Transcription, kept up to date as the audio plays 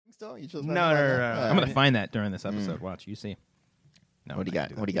still? You chose No. I'm going to find that during this episode. Watch, you see. No, What do you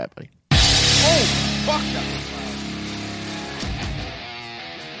got? What do you got, buddy? Oh, fuck that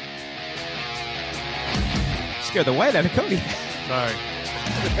was Scared the white out of Cody. loud. Sorry.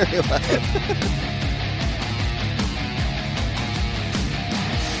 Very loud.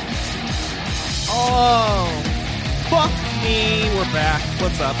 Oh, fuck me. We're back.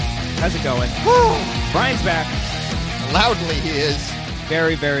 What's up? How's it going? Brian's back. Loudly he is.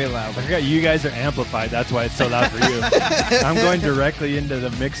 Very, very loud. I forgot you guys are amplified. That's why it's so loud for you. I'm going directly into the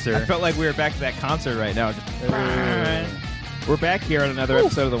mixer. I felt like we were back to that concert right now. We're back here on another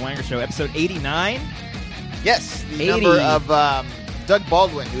episode of The Wanger Show, episode 89. Yes, the 80. number of Doug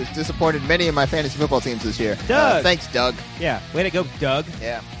Baldwin, who has disappointed many of my fantasy football teams this year. Doug. Thanks, Doug. Yeah, way to go, Doug.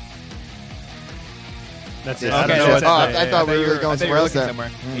 Yeah. That's it. Okay, I don't know that's what it. I thought we were going somewhere else there. You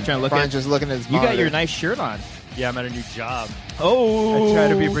trying to look Brian's at? just looking at his You got monitor. your nice shirt on. Yeah, I'm at a new job. Oh, I try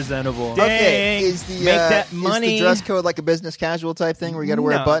to be presentable. Dang. Okay, is the Make that money. Is the dress code like a business casual type thing where you got to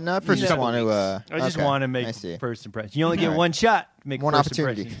wear No. a button up, or Just just couple want to? I just want to make first impression. You only get All right. one shot to make One first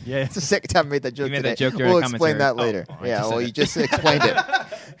opportunity. impression. Yeah. It's the second time I made that joke You made today. that joke during We'll explain that commentary. later. Oh, I Yeah, just well, said you it. just explained it.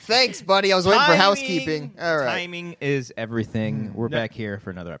 Thanks, buddy. I was waiting for housekeeping. All right. Timing is everything. We're back here for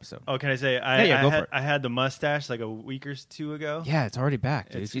another episode. Oh, can I say Yeah, go for it. I had the mustache like a week or two ago. Yeah, it's already back,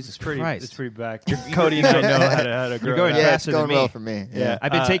 dude. It's Jesus pretty. Christ. It's pretty back. Cody and I know how to grow. You're going it. Yeah, it's faster than going me. well for me. Yeah.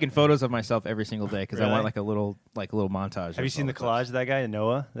 I've been taking photos of myself every single day because I Really? want like a little montage. Have you seen the collage of that guy,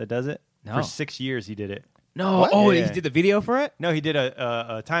 Noah, that does it? No. For 6 years he did it. No. What? Oh, Yeah. he did the video for it? No, he did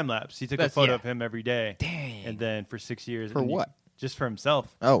a time lapse. He took a That's- photo yeah. of him every day. Dang. And then for 6 years. For and what? Just for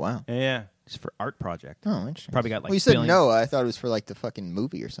himself. Oh, wow. Yeah. Just for art project. Oh, interesting. Probably got like Well, you said billions. Noah. I thought it was for like the fucking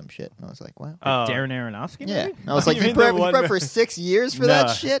movie or some shit. And I was like, wow. Oh. Darren Aronofsky? Yeah. maybe? I was You like, you mean the prepped one- for 6 years for Nah. that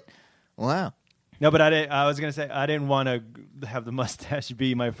shit? Wow. No, but I was gonna say I didn't want to have the mustache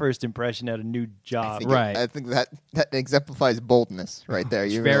be my first impression at a new job. Right. I think that exemplifies boldness right there.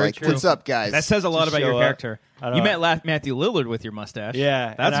 You're Very like, true. what's up, guys? That says a lot Just about your show up. character. I don't You know. met Matthew Lillard with your mustache.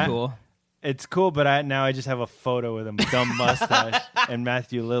 Yeah, That's and cool. It's cool, but now I just have a photo with a dumb mustache and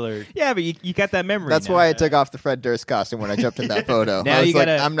Matthew Lillard. Yeah, but you got that memory. That's now. why I took off the Fred Durst costume when I jumped in that photo. Now I was you like,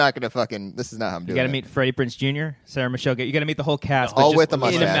 gotta- I'm not going to fucking, this is not how I'm You doing got to it. meet Freddie Prinze Jr., Sarah Michelle. You got to meet the whole cast, but All just with the in a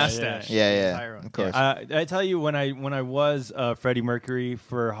mustache. mustache. Yeah, Tyron. of course. I tell you, when I was Freddie Mercury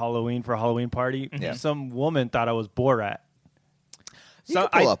for a Halloween party, Yeah. some woman thought I was Borat. You can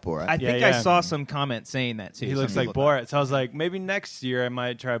pull up Borat. I think Yeah, I yeah. saw some comment saying that too. He looks Some like people Borat, so I was like, maybe next year I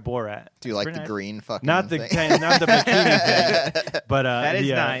might try Borat. Do you like pretty the nice. green fucking Not the thing? not the bikini thing, but That is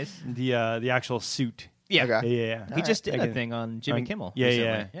the, nice. The actual suit. Yeah, Okay. Yeah. he just did I a can- thing on Jimmy on- Kimmel. yeah,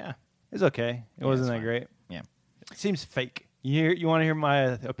 recently. yeah. It's okay. It wasn't it's that fine. great. Yeah. It seems fake. You want to hear my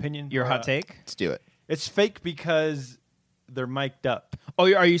opinion? Your hot take? Let's do it. It's fake because they're mic'd up.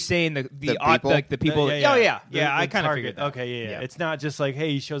 Oh, are you saying the people? like the people? Yeah, Oh yeah, The- yeah. I the kind of target. figured that. Okay, yeah. Yeah. It's not just like,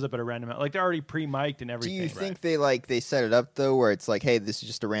 hey, he shows up at a random. Like they're already pre-mic'd and Do everything. you think they set it up though, where it's like, hey, this is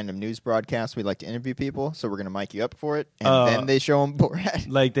just a random news broadcast. We'd like to interview people, so we're gonna mic you up for it, and then they show them Borat.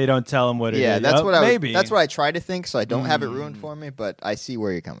 Like they don't tell him what it is. Yeah, that's Oh, what maybe. That's what I try to think, so I don't have it ruined for me. But I see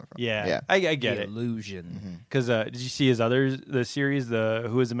where you're coming from. Yeah, I get The it. illusion. Because did you see the series, the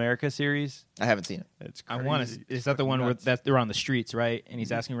Who Is America series? I haven't seen it. It's I crazy. want to. Is that the one where they're on the streets, right? And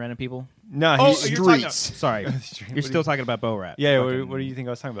he's asking random people. No, Oh, he's you're talking streets. about, sorry, What you're do still you- talking about Bo Rat. Yeah, Fucking- what do you think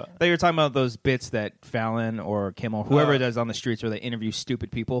I was talking about? I thought you were talking about those bits that Fallon or Kimmel, whoever does on the streets, where they interview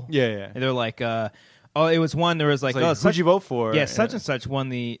stupid people. Yeah, yeah. And they're like, oh, it was one. There was like, It's like, oh, who'd you vote for? Yeah, such and such won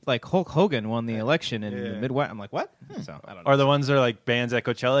the Hulk Hogan won the election in the Midwest. I'm like, what? So I don't know. Or the ones that are like bands at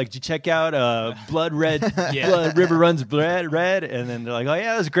Coachella. Like, did you check out Blood Red? Yeah. Blood River Runs Red. And then they're like, oh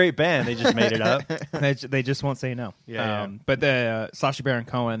yeah, that's a great band. They just made it up. They just won't say no. Yeah, yeah. But the Sacha Baron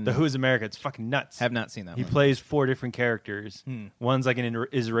Cohen. The Who Is America? It's fucking nuts. have not seen that. He one. plays 4 different characters. One's like an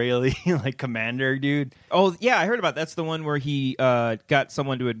Israeli like commander dude. Oh yeah, I heard about that. That's the one where he got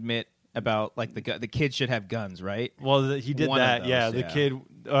someone to admit about like the kids should have guns, right? Well, he did One of that. those, Yeah, the yeah. kid,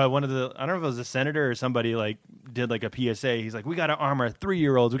 one of the, I don't know if it was a senator or somebody like did like a PSA. He's like, we got to arm our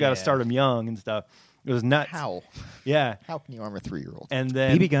 3-year-olds. We got to Yeah. start them young and stuff. It was nuts. How? Yeah. How can you arm a 3-year-old? And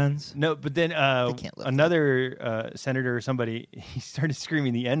then BB guns. No, but then can't lift another senator or somebody, he started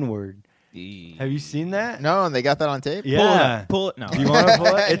screaming the N-word. Have you seen that? No, and they got that on tape. Yeah. Pull it. No. Do you want to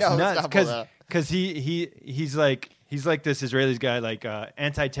pull it? It's No, nuts stop all that. because he's like this Israeli guy, like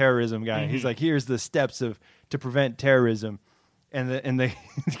anti-terrorism guy. He's like, here's the steps to prevent terrorism, And the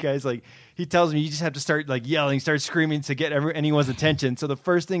guy's like, he tells me you just have to start like yelling, start screaming to get anyone's attention. So the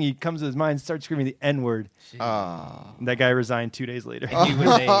first thing he comes to his mind, starts screaming the N-word. That guy resigned 2 days later. He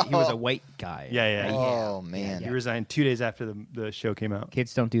was a white guy. Yeah. Oh man. He resigned 2 days after the show came out.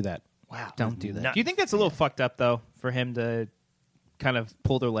 Kids don't do that. Wow. Don't do that. nuts. Do you think that's a little fucked up though for him to kind of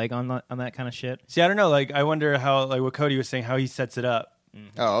pull their leg on that kind of shit? See, I don't know. Like, I wonder how, like what Cody was saying, how he sets it up.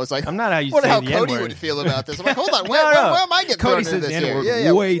 Oh, I was like, I'm not how you wonder say how the Cody N-word. would feel about this. I'm like, hold on, where am I getting Cody thrown into says this the here?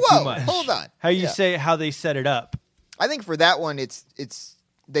 N-word way too Whoa, much. Hold on. How you say how they set it up. I think for that one, it's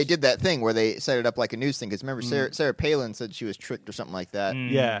they did that thing where they set it up like a news thing. Because remember, Sarah Palin said she was tricked or something like that.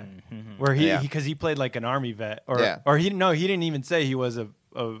 Yeah, where because he played like an army vet, or he didn't even say he was a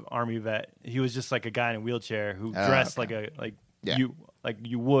army vet. He was just like a guy in a wheelchair who dressed like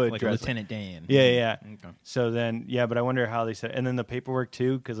you would Like dress Lieutenant Dan. Yeah. Okay. So then, but I wonder how they said, and then the paperwork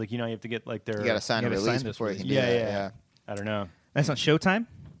too, because like you have to get like their. You got to sign a gotta release sign this before you can do Yeah, that. yeah. I don't know. That's on Showtime?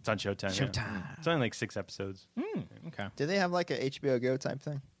 It's on Showtime. Showtime. Yeah. It's only like 6 episodes. Okay. Do they have like a HBO Go type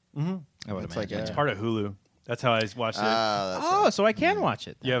thing? I would It's like imagine. It's part of Hulu. That's how I watched it. Oh, so I can watch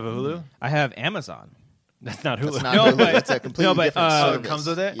it. You have a Hulu? I have Amazon. That's not Hulu. That's not No, Hulu. but- That's a completely but, different oh, it service. comes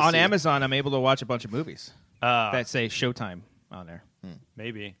with it? You On see. Amazon, I'm able to watch a bunch of movies that that say Showtime on there.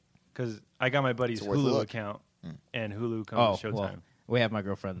 maybe because I got my buddy's It's worth a Hulu look. account, and Hulu Oh, comes with Showtime. well, we have my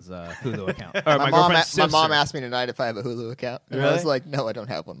girlfriend's Hulu account. Or My girlfriend's mom sister. asked me tonight if I have a Hulu account. And I Really? was like, no, I don't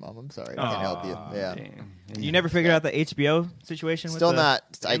have one, Mom. I'm sorry. I can't help you. Yeah. Damn. You never figured out the HBO situation? Still with the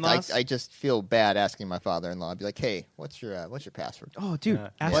not. in-laws? I just feel bad asking my father-in-law. I'd be like, hey, what's your password? Oh, dude,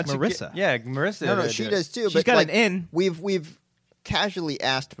 ask Once you Marissa. Marissa. No, did she it. does too. She's but got like, an in. We've casually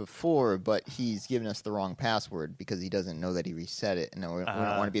asked before, but he's given us the wrong password because he doesn't know that he reset it, and we don't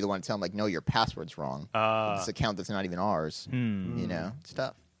want to be the one to tell him like, no, your password's wrong. This account that's not even ours. You know, it's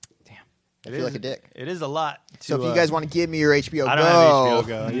tough. Damn. I feel like a dick. It is a lot. So if you guys want to give me your HBO I Go, don't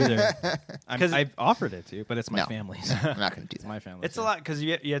have HBO Go either. 'Cause I've offered it to, but it's my No. family's. I'm not going to do It's that. my family. It's a lot because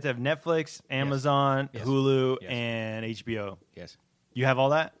you have to have Netflix, Amazon, Yes. Hulu, Yes. and HBO. Yes. You have all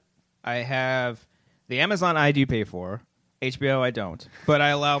that? I have the Amazon I do pay for. HBO I don't. But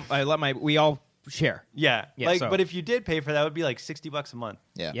we all share. Yeah. Yeah, so- but if you did pay for that, it would be like $60 a month.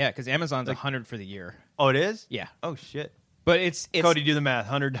 Yeah. Yeah, because Amazon's $100 for the year. Oh, it is? Yeah. Oh shit. But it's Cody, do the math.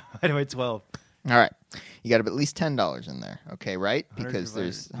 100 divided by 12. All right. You got at least $10 in there. Okay, right? 100 Because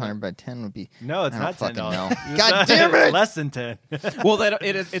there's 100 by 10 would be. No, it's I don't not fucking $10. know. God damn it! Less than 10. well,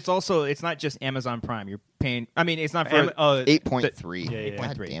 it's also it's not just Amazon Prime. You're paying. I mean, it's not for 8.3. Yeah, yeah.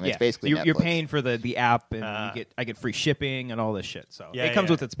 God 8.3. damn, Yeah. it's basically you're Netflix. paying for the app, and I get free shipping and all this shit. So Yeah, it comes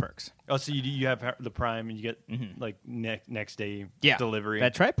yeah. with its perks. Oh, so you have the Prime and you get like next day Yeah, delivery.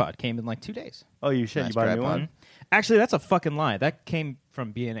 That tripod came in like 2 days. Oh, you should. Nice You bought a new tripod. one? Actually, that's a fucking lie. That came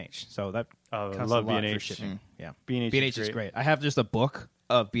from B&H. So that Oh, I costs love a lot B&H. for shipping. Yeah, B&H B&H is is great. great. I have just a book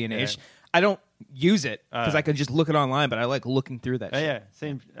of B&H. Yeah. I don't use it because Uh. I can just look it online, but I like looking through that. Oh, shit. yeah.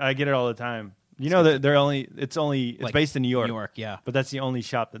 Same. I get it all the time. You know that it's Like, based in New York. New York, yeah. But that's the only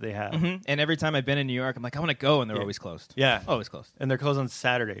shop that they have. Mhm. And every time I've been in New York, I'm like, I want to go, and they're always closed. Yeah. Always closed. And they're closed on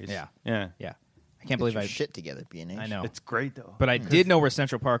Saturdays. Yeah. Yeah. Yeah. I can't Get believe your I. shit together, B&H. I know. It's great though. But I did know where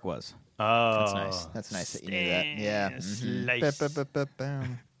Central Park was. Oh, That's nice. That's nice that you knew that. Yeah. Slice.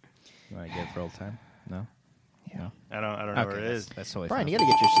 Boom. You want to get it for old time? No. Yeah. I don't know where it is. That's totally Brian, fine. you got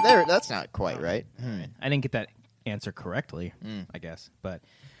to get your shit there. That's not quite right. I didn't get that answer correctly, I guess. But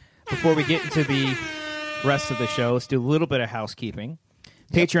before we get into the rest of the show, let's do a little bit of housekeeping.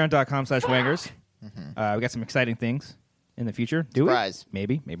 Patreon.com/Wangers. We got some exciting things in the future. Do Surprise.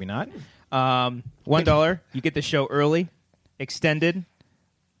 we? Maybe not. $1, you get the show early, extended.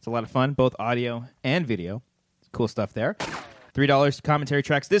 It's a lot of fun, both audio and video. Cool stuff there. $3 commentary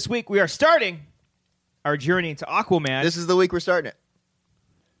tracks. This week we are starting our journey into Aquaman. This is the week we're starting it.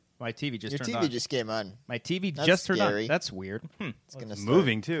 My TV just Your turned TV on. just came on. My TV That's just turned on. scary. That's weird. It's gonna start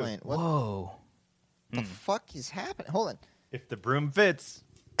moving, too. playing. What Whoa. the fuck is happening? Hold on. If the broom fits.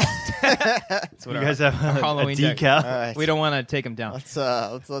 That's what You our- guys have our a Halloween decal. deck. All right. We don't want to take them down.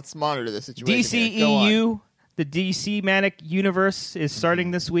 Let's monitor the situation. here. Go on. DCEU, the DC Manic Universe, is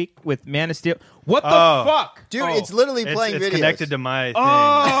starting this week with Man of Steel. What the Oh. fuck? Dude, Oh. it's literally It's playing videos. connected to my thing.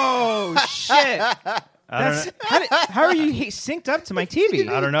 Oh, shit. I don't know. How are you synced up to my TV?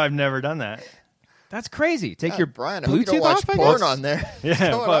 I don't know. I've never done that. That's crazy. Take God, your Brian, I hope you Bluetooth don't watch off, I porn guess? on there.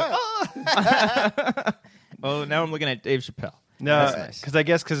 Yeah, What's going fuck. on? Oh, now I'm looking at Dave Chappelle. No, That's nice. because I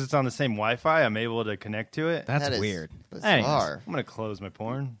guess because it's on the same Wi-Fi, I'm able to connect to it. That's That is weird. bizarre. I'm gonna close my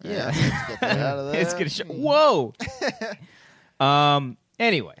porn. Yeah, let's get that out of there. It's gonna show. Whoa.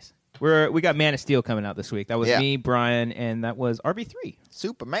 Anyways, we got Man of Steel coming out this week. That was Yeah. me, Brian, and that was RB3.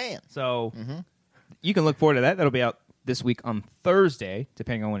 Superman. So you can look forward to that. That'll be out this week on Thursday,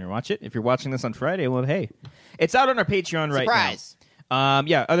 depending on when you watch it. If you're watching this on Friday, well, hey, it's out on our Patreon right now. Surprise!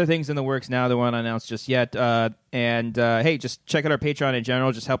 Other things in the works now that won't announced just yet. Hey, just check out our Patreon in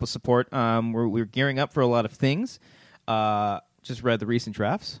general. Just help us support. We're gearing up for a lot of things. Just read the recent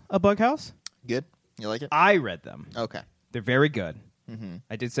drafts of Bughouse. Good. You like it? I read them. Okay. They're very good. Mm-hmm.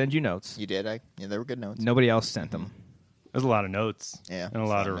 I did send you notes. You did? Yeah, they were good notes. Nobody else sent them. There's a lot of notes. Yeah. And a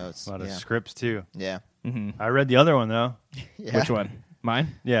lot of notes. A lot of Yeah. scripts too. Yeah. Mm-hmm. I read the other one though. Yeah. Which one? Mine?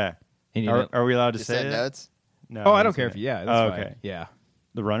 Yeah. And you Are we allowed to You say said it? notes? No. I don't say care it. if you. Yeah. That's Oh, fine. okay. Yeah.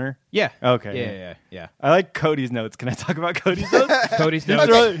 The runner? Yeah. Okay. Yeah. I like Cody's notes. Can I talk about Cody's notes? Cody's He,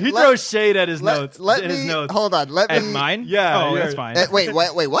 notes. he throws shade at his notes. Let in me his notes. hold on. Let At me. mine? Yeah, Oh, you're- that's fine. Wait,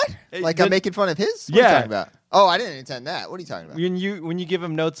 what? Like I'm making fun of his? What are you Yeah. talking about? Oh, I didn't intend that. What are you talking about? When you give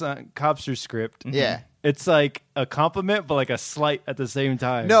him notes on Copster's script, Yeah. it's like a compliment, but like a slight at the same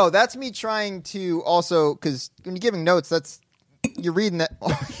time. No, that's me trying to also because when you're giving notes, you're reading that.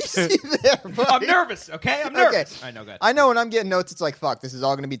 You see there, buddy? I'm nervous, okay? I'm nervous. Okay. I know, good. I know when I'm getting notes, it's like, fuck, this is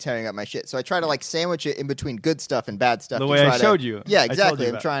all going to be tearing up my shit. So I try to like sandwich it in between good stuff and bad stuff. The to way I try to- showed you. Yeah, I told exactly. you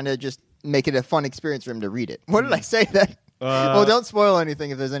I'm about. trying to just make it a fun experience for him to read it. What did I say that? Well, don't spoil anything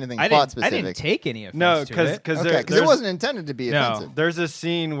if there's anything plot I specific. didn't take any offense No, to it. because Okay, because it wasn't intended to be No. offensive. There's a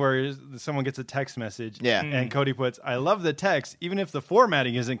scene where someone gets a text message, Yeah. and Cody puts, "I love the text, even if the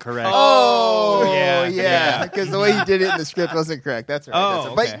formatting isn't correct." Oh, yeah. yeah. Because the way he did it in the script wasn't correct. That's right. Oh, that's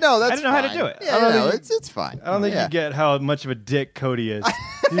right. okay. But no, that's I didn't know how to fine. do it. Yeah, I don't no, think it's fine. I don't think Yeah. you get how much of a dick Cody is.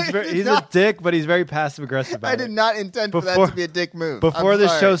 He's No. a dick, but he's very passive aggressive about I it. did not intend for Before- that to be a dick move. Before I'm the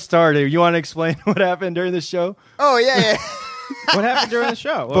sorry. show started, you want to explain what happened during the show? Oh, yeah. What happened during the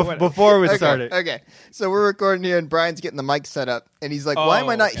show? Before we Okay, started. Okay. So we're recording here, and Brian's getting the mic set up, and he's like, why am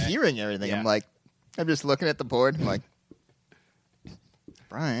I not okay. hearing everything? Yeah. I'm like, I'm just looking at the board. I'm like,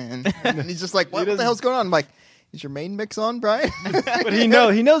 Brian. And he's just like, what the hell's going on? I'm like, is your main mix on, Brian? But he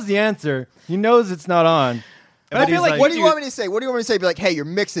knows the answer. He knows it's not on. I But feel he's like what do you want me to say? What do you want me to say? Be like, hey, your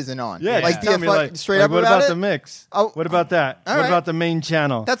mix isn't on. Yeah, Like, just be tell a me, fuck- straight up what about about it? the mix? Oh, What about that? all What right. about the main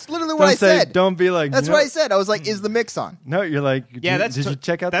channel? That's literally what Don't I say, said. don't be like, That's you what know- I said. I was like, is the mix on? No, you're like, Yeah, did you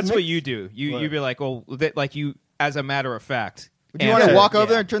check out That's the what mix? you do. You What? be like, well, like you, as a matter of fact. Do you want to answer. walk over Yeah.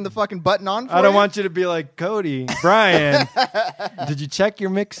 there and turn the fucking button on for I don't you? want you to be like, Cody, Brian, did you check your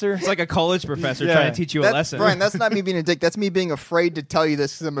mixer? It's like a college professor Yeah. trying to teach you a That's, lesson. Brian, that's not me being a dick. That's me being afraid to tell you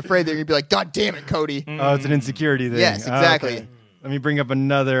this because I'm afraid that you're going to be like, God damn it, Cody. Oh, it's an insecurity thing. Yes, Oh, exactly. okay. Let me bring up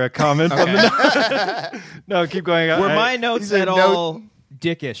another comment from the No, keep going. Were my notes these are at all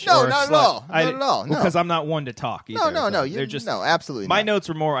dickish? No, or not at slut? all. Not at all. No. Because I'm not one to talk either. No. so You, they're just no, absolutely my not. notes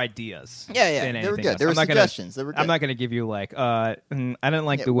were more ideas. Yeah. than They were anything good. else. They were I'm not suggestions. Gonna, They were good. I'm not going to give you like, I didn't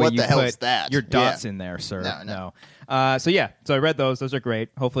like Yeah, the way what you the hell put is that? your dots Yeah. in there, sir. No. So I read those. Those are great.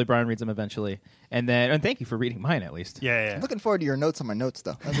 Hopefully Brian reads them eventually. And thank you for reading mine at least. Yeah. I'm looking forward to your notes on my notes,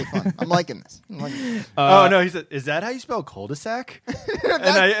 though. That'll be fun. I'm liking this. I'm liking this. Oh no, he said, "Is that how you spell cul-de-sac?" and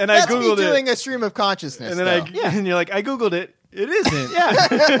I That's me googled doing it, a stream of consciousness. and then though. and you're like, "I googled it. It isn't."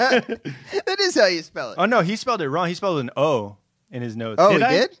 That is how you spell it. Oh no, he spelled it wrong. He spelled an O in his notes. Oh, Did he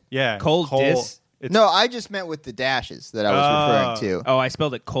I? did? yeah, Cold dis? It's No, I just meant with the dashes that I was referring to. Oh, I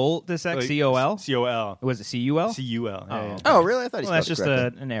spelled it Col. This like, C-O-L? C-O-L. Was it C-U-L? C-U-L. Oh. Yeah, Oh, really? I thought he Well, that's spelled just it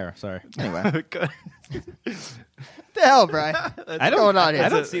correctly. an error. Sorry. Anyway, yeah. what the hell, Brian? I don't, going on here? I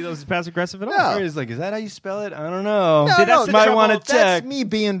don't see those as passive aggressive at all. No. He's like, "Is that how you spell it?" I don't know. No, See, that's no, the might trouble. want to check. That's me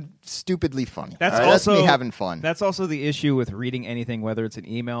being stupidly funny. That's All right? also that's me having fun. That's also the issue with reading anything, whether it's an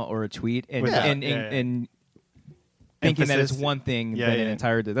email or a tweet, and With that, and, yeah, and, yeah. and thinking that it's Emphasis. one thing Yeah, than an yeah.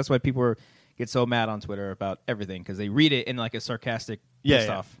 entire. That's why people get so mad on Twitter about everything because they read it in like a sarcastic, pissed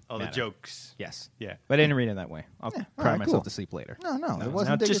off. All the manner. jokes. Yes. Yeah. But I didn't read it that way. I'll all cry right, myself cool. to sleep later. No, it Now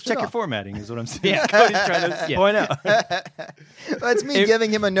wasn't. just dickish check at your all. formatting is what I'm saying. Yeah. Cody's trying to Yeah. point out. That's me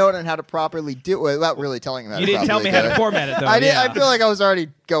giving him a note on how to properly do it without really telling him how You to didn't tell me properly how do to it. format it though. I did. Yeah. I feel like I was already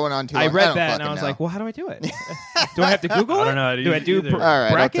going on too long. I read don't that and fucking I was know. like, well, how do I do it? Do I have to Google it? I don't know how to do I use it do either. all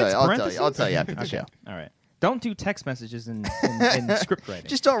right, brackets? I'll tell you. parentheses? I'll tell you after the show. All right. Don't do text messages in script writing.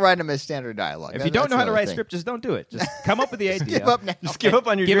 Just don't write them as standard dialogue. If you don't know how to write script, just don't do it. Just come up with the idea. give up now. Just give up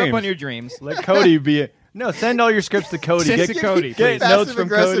on your Give dreams. up on your dreams. Let Cody be it. No, send all your scripts to Cody. Send Get, to Cody, Get please. notes from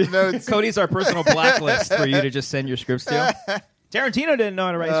Cody. Passive-aggressive notes. Cody's our personal blacklist for you to just send your scripts to. Tarantino didn't know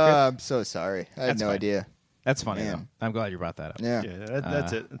how to write scripts. I'm so sorry. I had That's no fine. idea. That's funny, man. though. I'm glad you brought that up. Yeah. Yeah,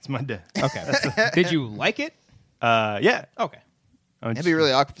 that's it. That's my day. Okay. Did you like it? Yeah. Okay. It'd be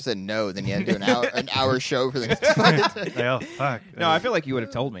really awkward if I said no, then you had to do an hour show for the next 5 Like, oh, fuck. No, I feel like you would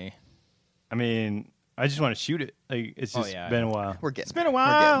have told me. I mean, I just want to shoot it. Like, it's Oh, just yeah, been a while. We're getting It's been a there. We're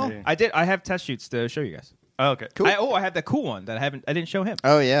while. getting there. I have test shoots to show you guys. Oh, okay. Cool. I had that cool one that I didn't show him.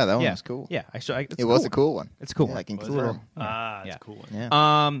 Oh yeah, that one was cool. Yeah, It was a cool one. It's a cool Yeah, one. I can Was confirm. it? Ah, it's a cool one.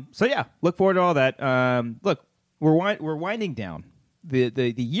 Yeah. So yeah, look forward to all that. Look, we're winding down.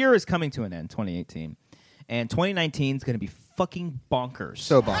 The year is coming to an end, 2018, and 2019 is going to be fucking bonkers.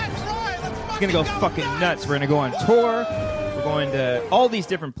 So bonkers. It's going to go fucking nuts. We're going to go on tour. We're going to all these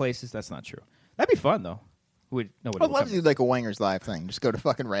different places. That's not true. That'd be fun though. Nobody I'd would love come. to do like a Wanger's Live thing. Just go to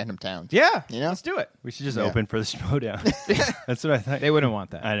fucking random towns. Yeah, You know? let's do it. We should just Yeah. open for the Schmodown. That's what I think. They wouldn't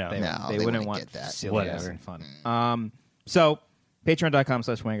want that. I know. They, No, they they wouldn't wouldn't want get that. silly Whatever. ass and fun. So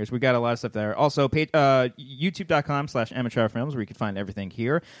patreon.com/wangers. We got a lot of stuff there. Also, youtube.com/amateurfilms, where you can find everything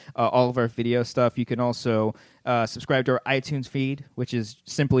here. All of our video stuff. You can also subscribe to our iTunes feed, which is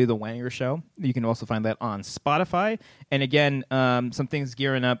simply The Wanger Show. You can also find that on Spotify. And again, some things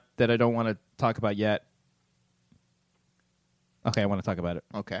gearing up that I don't want to talk about yet. Okay, I want to talk about it.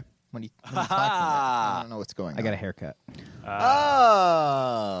 Okay. What are you talking about? I don't know what's going on. I got a haircut.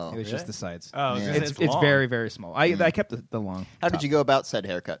 Oh. It was really? just the sides. Oh, I was Yeah. gonna say It's long. very, very small. I kept the long. How did you go about said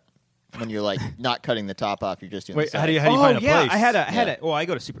haircut? When you're like not cutting the top off, you're just doing Wait, the how do you sides? find a yeah, place? I had Yeah. Well, I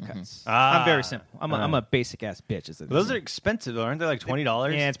go to Supercuts. Ah. I'm very simple. I'm a basic ass bitch. Is it? Those are expensive though, aren't they? Like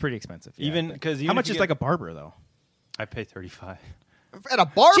 $20. Yeah, it's pretty expensive. Yeah. Even because How much is like a barber though? I pay $35. At a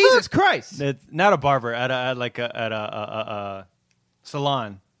barber? Jesus Christ! It's not a barber at a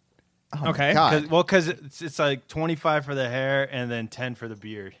salon. Oh my Okay. God. Because it's like 25 for the hair and then 10 for the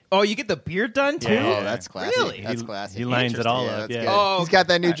beard. Oh, you get the beard done too? Yeah. Oh, that's classy. Really? That's classy. He lines it all up, that's yeah. good. Oh, He's got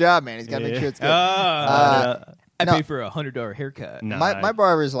that new job, man. He's got to make Yeah. sure it's good. I no. paid for $100 haircut. No. My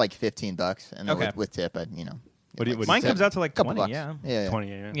barber is like $15, and then Okay. with tip, What do you- what do you Mine say? comes out to like couple 20. bucks. Yeah. Yeah. 20,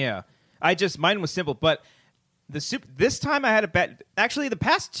 yeah. Yeah. Mine was simple, but this time I had a bad. Actually, the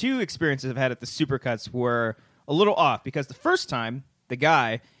past two experiences I've had at the Supercuts were a little off because the first time the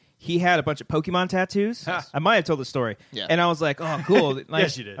guy. He had a bunch of Pokemon tattoos. I might have told the story. Yeah. And I was like, oh, cool. Nice.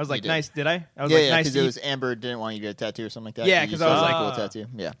 Yes, you did. I was like, You did. nice. Did I? I was Yeah, like, yeah, nice. because to it you- was Amber didn't want you to get a tattoo or something like that. Yeah, You 'cause just I was wanted like- a cool tattoo.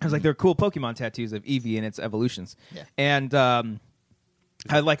 Yeah. I was like, they're cool Pokemon tattoos of Eevee and its evolutions. Yeah. And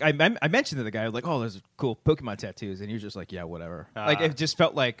I mentioned to the guy, I was like, oh, there's cool Pokemon tattoos. And he was just like, yeah, whatever. Like, it just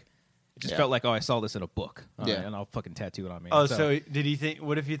felt like, oh, I saw this in a book. Yeah. And I'll fucking tattoo it on me. Oh, so did he think?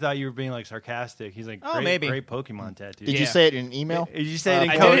 What if he thought you were being like sarcastic? He's like, Oh, great, maybe. great Pokemon tattoo. Did Yeah. you say it in an email? Did you say it in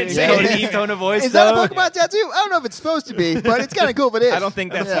I Cody- didn't say it in Cody's email. tone of voice? Is that a though? Pokemon tattoo? I don't know if it's supposed to be, but it's kind of cool if it is. I don't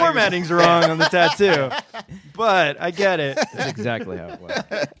think that's The formatting's wrong on the tattoo, but I get it. That's exactly how it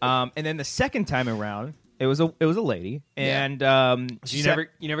was. And then the second time around, it was a lady, and she You said-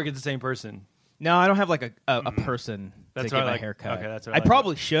 never get the same person. No, I don't have like a person That's to what get I my like. haircut. Okay, that's what I I like.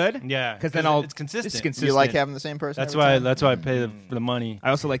 probably should. Yeah, because then 'cause I'll it's consistent. It's Do you consistent. You like having the same person? That's every why. time? That's why I pay the money. I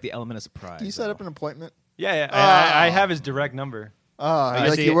also like the element of surprise. Do you set up though. an appointment? Yeah. Oh. I have his direct number. Oh, I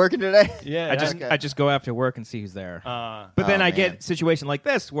like see you it. working today? Yeah. Okay. I just go after work and see who's there. But then Oh, I man. get a situation like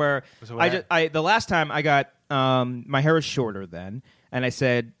this where So what the last time I got my hair was shorter then, and I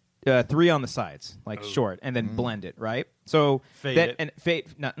said 3 on the sides, like short, and then blend it, right? So Fade that it. and fade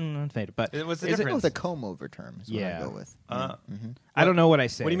not fade it, but What's the is it- difference? With a comb over term is what Yeah. I go with. I don't know what I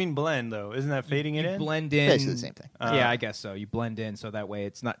say. What do you mean blend though? Isn't that fading it You in? blend in. Basically the same thing. Yeah, I guess so. You blend in so that way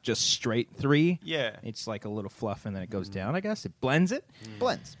it's not just straight 3. Yeah. It's like a little fluff and then it goes down, I guess. It blends it.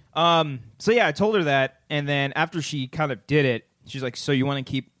 Blends. So yeah, I told her that, and then after she kind of did it, she's like, "So you want to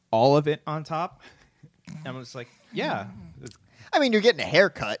keep all of it on top?" And I was like, "Yeah." I mean, you're getting a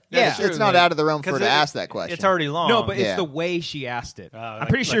haircut. Yeah. It's not out of the realm for her to it- ask that question. It's already long. No, but Yeah. it's the way she asked it. I'm like-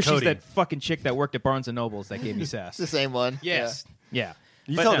 pretty sure like she's Cody. that fucking chick that worked at Barnes and Nobles that gave me sass. It's the same one. Yes. Yeah.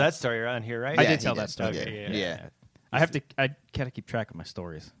 you But told no, that story around here, right? I Yeah, did he tell did. that story. Okay, yeah. I gotta keep track of my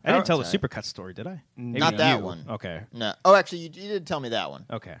stories. I Oh, didn't tell the that's all Supercut story, did I? Maybe Not that you. one. Okay. No. Oh, actually, you did tell me that one.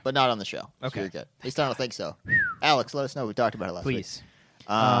 Okay. But not on the show. So Okay. you're good. At least I don't think so. Alex, let us know. We talked about it last Please.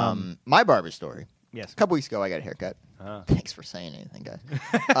 week. My barber story. Yes. A couple weeks ago, I got a haircut. Uh-huh. Thanks for saying anything,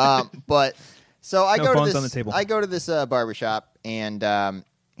 guys. But so I No go to phones this. on the table. I go to this barber shop, and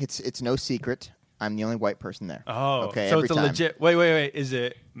it's no secret. I'm the only white person there. Oh, okay. So every it's a time. legit. Wait. Is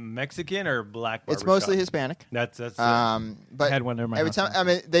it Mexican or black? It's mostly barbershop? Hispanic. That's. But I had one near my every house time. once. I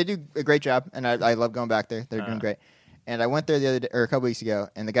mean, they do a great job, and I love going back there. They're doing great. And I went there the other day, or a couple weeks ago,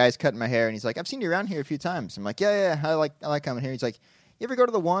 and the guy's cutting my hair, and he's like, "I've seen you around here a few times." I'm like, "Yeah, I like coming here." He's like, "You ever go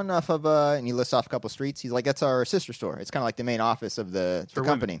to the one off of?" And he lists off a couple streets. He's like, "That's our sister store. It's kind of like the main office of the for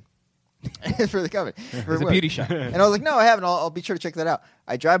company." For the company. For It's a women. beauty shop. And I was like, "No, I haven't. I'll be sure to check that out."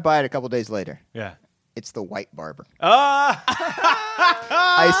 I drive by it a couple days later. Yeah. It's the white barber. Ah.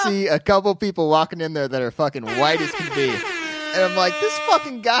 I see a couple people walking in there that are fucking white as can be. And I'm like, this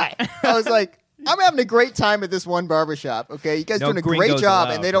fucking guy. I was like, I'm having a great time at this one barbershop. Okay, you guys No doing a great gringos job,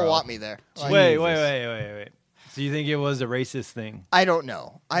 allowed, and they don't bro. want me there. Wait. So you think it was a racist thing? I don't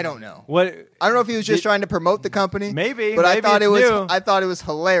know. What? I don't know if he was just trying to promote the company. Maybe, but I maybe thought it's it was. new. I thought it was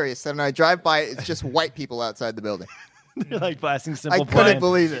hilarious. And when I drive by, it's just white people outside the building. They're like blasting I Simple couldn't Plan.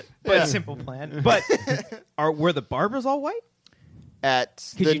 believe it. But simple plan. But were the barbers all white? At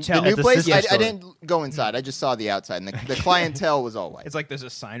Could the, you tell? the new At the place, sister I store. didn't go inside. I just saw the outside, and the clientele was all white. It's like there's a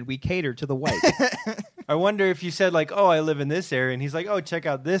sign, we cater to the white. I wonder if you said like, "Oh, I live in this area," and he's like, "Oh, check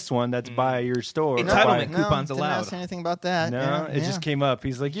out this one that's by your store." Entitlement. By- Entitlement. coupons didn't allowed. ask anything about that. No, Yeah, it just yeah. came up.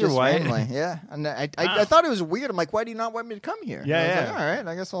 He's like, "You're Just white." randomly, yeah. And I thought it was weird. I'm like, why do you not want me to come here? Yeah, And I was yeah. like, all right,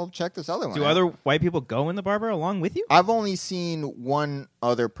 I guess I'll check this other one. Do out. other white people go in the barber along with you? I've only seen one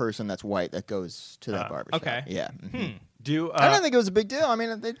other person that's white that goes to that barbershop. okay. Yeah. Mhm. Do I don't think it was a big deal. I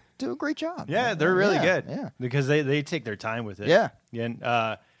mean, they do a great job. Yeah, they're really Yeah, good. Yeah. because they take their time with it. Yeah. And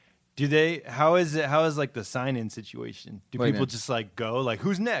do they? How is it? How is like the sign-in situation? Do What do you people mean? just like go like,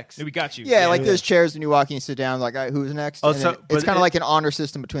 "Who's next?" We got you. Yeah, like yeah. there's chairs when you walk in, you sit down, like, all right, who's next? Oh, And then so- it's but kind it- of like an honor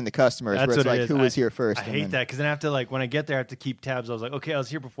system between the customers That's where it's what it like, is. who was here first? I and hate then that because then I have to like when I get there, I have to keep tabs. I was like, okay, I was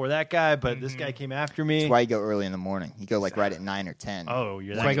here before that guy, but this guy came after me. That's why you go early in the morning. You go like right at 9 or 10. Oh,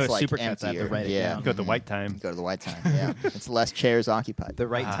 you're That's that. why I go It's, to like, Supercuts. I have to emptier. write it Yeah. down. You go at the white time. You go to the white time. Yeah. It's less chairs occupied. The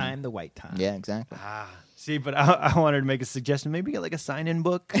right time, the white time. Yeah, exactly. See, but I wanted to make a suggestion. Maybe get like a sign-in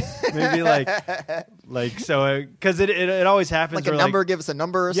book. Maybe like so because it always happens. Like a where, number, give us a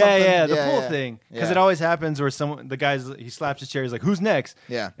number or Yeah, something. yeah, the pool thing. Because Yeah. it always happens where the guy's he slaps his chair. He's like, "Who's next?"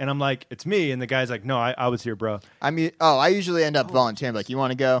 Yeah. and I'm like, "It's me." And the guy's like, "No, I was here, bro." I usually end up volunteering. Like, you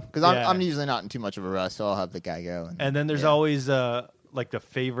want to go? Because Yeah. I'm usually not in too much of a rush, so I'll have the guy go. And then there's yeah. always like the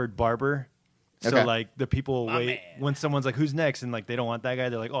favored barber. So Okay. like the people My wait man. when someone's like, "Who's next?" and like they don't want that guy.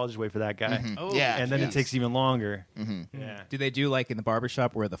 They're like, "Oh, I'll just wait for that guy." Oh, Yeah. And then it jeez. takes even longer. Mm-hmm. Yeah. Do they do like in the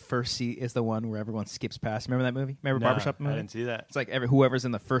barbershop where the first seat is the one where everyone skips past? Remember that movie? Remember No, Barbershop I movie? didn't see that. It's like whoever's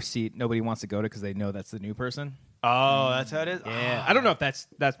in the first seat, nobody wants to go to because they know that's the new person. Oh, that's how it is. Yeah. I don't know if that's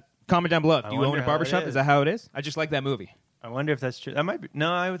comment down below. Do you own wonder a how barbershop? it Is is. that how it is? I just like that movie. I wonder if that's true. That might be.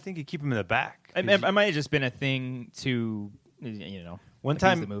 No, I would think you keep him in the back. I might have just been a thing to, One appease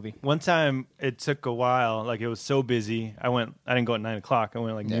time, the movie. One time, it took a while. Like it was so busy. I didn't go at 9 o'clock. I went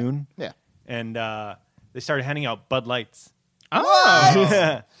at like noon. Yeah. And they started handing out Bud Lights. What?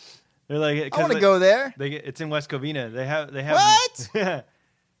 Yeah. They're like, I want to go there. It's in West Covina. They have. What? Yeah.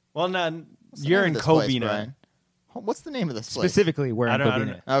 Well, no, What's the you're name in of this place, Covina. Brian? What's the name of this place? Specifically, where I in don't- I don't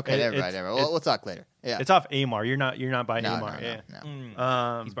Covina. know. Okay, never mind. it's- We'll talk later. Yeah. It's off Amar. You're not by no, Amar. no, Yeah.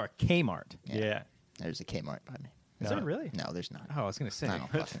 no. He's bar Kmart. Yeah. There's a Kmart by me. Is No. there really? No, there's not. Oh, I was gonna say. I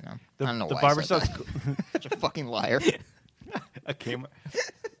don't fucking know. The, I don't know the why barber I said shop's that. Such a fucking liar. a Kmart.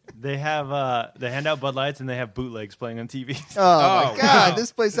 They have they hand out Bud Lights and they have bootlegs playing on TV. Oh, Oh, my God. wow.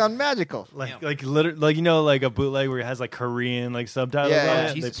 This place sounds magical. like literally, like like a bootleg where it has like Korean like subtitles Yeah, on yeah.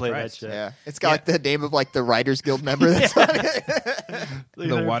 it. Jesus they play Christ. that shit. Yeah. It's got like the name of like the Writers Guild member that's on it. Like,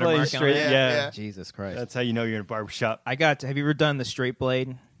 The they're watermark playing on straight. it? Yeah. Yeah. Jesus Christ. That's how you know you're in a barbershop. Have you ever done the straight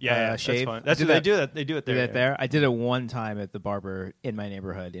blade? Yeah, shave. That's fun. That's Do what that- they do. They do it Do there. that there. I did it one time at the barber in my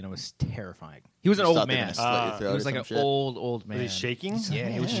neighborhood, and it was terrifying. He was an Just old thought they were man. gonna slit your He throat He was or like some an shit. old man. Was he shaking? Yeah,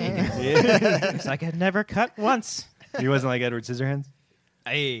 he was shaking. Yeah. It's like I'd never cut once. He wasn't like Edward Scissorhands.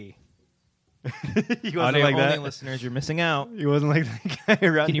 Hey, He wasn't audio like only that. listeners, you're missing out. He wasn't like the guy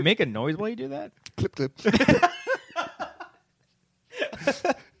around. Can you make a noise while you do that? Clip, clip.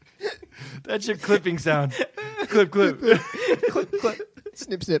 That's your clipping sound. Clip, clip.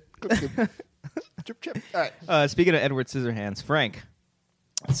 Snip, snip. Clip, clip. Chip, chip. All right. Speaking of Edward Scissorhands, Frank,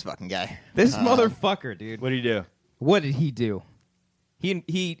 This fucking guy. this motherfucker, dude. What do you do? What did he do?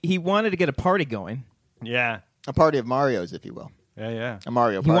 He wanted to get a party going. Yeah. A party of Marios, if you will. Yeah. A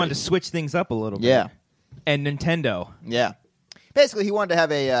Mario He party. wanted to switch things up a little bit. Yeah. And Nintendo. Yeah. Basically, he wanted to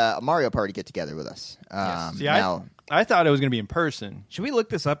have a Mario party get together with us. See, Now, I thought it was going to be in person. Should we look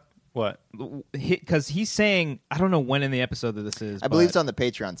this up? What? Because he's saying, I don't know when in the episode that this is. I believe it's on the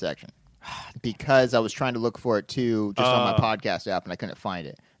Patreon section. Because I was trying to look for it too, just on my podcast app, and I couldn't find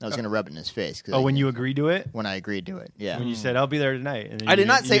it. And I was going to rub it in his face. Oh, when you agreed to it? When I agreed to it, yeah. When you said, I'll be there tonight. And then I did you-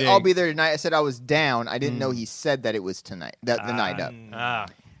 not you say didn't. I'll be there tonight. I said I was down. I didn't know he said that it was tonight, the night up.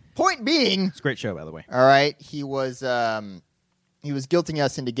 Point being, It's a great show, by the way. all right, he was guilting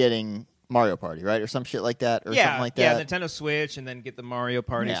us into getting Mario Party, right, or some shit like that, or something like yeah, that. Nintendo Switch, and then get the Mario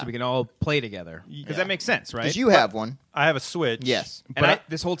Party Yeah. so we can all play together. Because that makes sense, right? Because you have one, I have a Switch. yes. And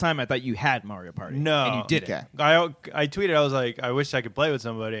this whole time I thought you had Mario Party. No. And you did Okay. it. I tweeted, I was like, I wish I could play with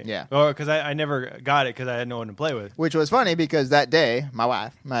somebody. Yeah. Or because I never got it because I had no one to play with. Which was funny because that day, my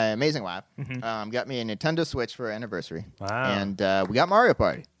wife, my amazing wife, got me a Nintendo Switch for our anniversary, Wow. and we got Mario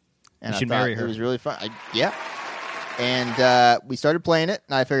Party. And You should I thought marry her. It was really fun. Yeah. And we started playing it,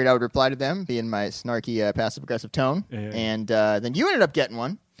 and I figured I would reply to them, being my snarky, passive-aggressive tone. Yeah. And then you ended up getting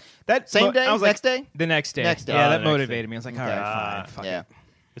one. That Same day? I was Next like, day? The next day. Next day. Yeah, Oh, that the next motivated day. me. I was like, Okay. all right, fine, fuck Yeah. it.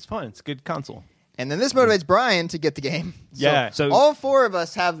 It's fun. It's a good console. And then this motivates Brian to get the game. So all four of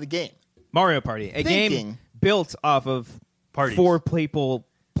us have the game. Mario Party, a game Thinking. built off of Parties. 4 people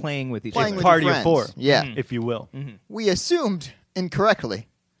playing with each Playing other. with Party your of friends. 4. Yeah. If you will. We assumed incorrectly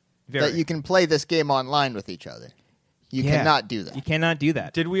Very. that you can play this game online with each other. You Yeah. cannot do that. You cannot do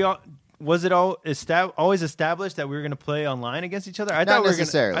that. Did we all? Was it all always established that we were going to play online against each other? I Not thought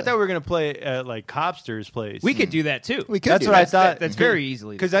necessarily. I thought we were going to play at like Copster's place. We could do that too. We could That's do what I that. thought. That's very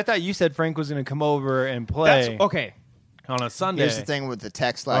easily. Because I thought you said Frank was going to come over and play That's okay. on a Sunday. Here's the thing with the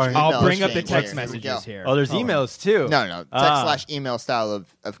text All right. /email. I'll bring up the exchange. text Here we go. messages here. Oh, there's Hold on. emails too. No. Text/email style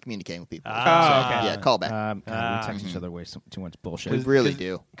of communicating with people. Oh, okay. Yeah, call back. God, we text each other way too much bullshit. We really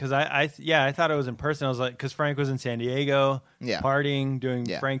do. Because I thought it was in person. I was like, because Frank was in San Diego, Yeah. partying, doing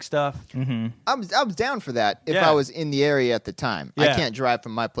Yeah. Frank stuff. I was down for that if Yeah. I was in the area at the time. I Yeah. can't drive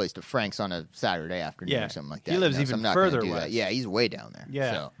from my place to Frank's on a Saturday afternoon Yeah. or something like that. He lives so even I'm not further gonna do that. west. Yeah, he's way down there.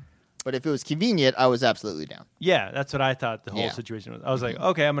 Yeah. So. But if it was convenient, I was absolutely down. Yeah, that's what I thought the whole Yeah. situation was. I was like,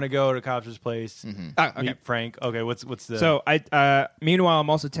 okay, I'm going to go to Copster's place, Okay. meet Frank. Okay, what's the... So I meanwhile I'm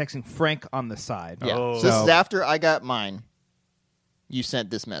also texting Frank on the side. Yeah. Oh. So this is after I got mine. You sent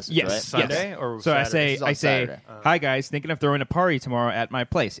this message, Yes. right? Sunday yes. or so Saturday? This is on I say, Saturday. hi guys, thinking of throwing a party tomorrow at my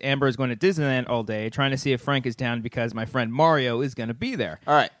place. Amber is going to Disneyland all day, trying to see if Frank is down because my friend Mario is going to be there.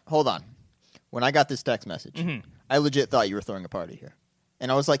 All right, hold on. When I got this text message, Mm-hmm. I legit thought you were throwing a party here. And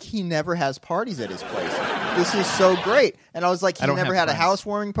I was like, he never has parties at his place. This is so great. And I was like, he don't never have had a friends.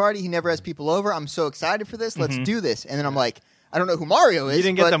 housewarming party. He never has people over. I'm so excited for this. Let's do this. And then I'm like, I don't know who Mario is. You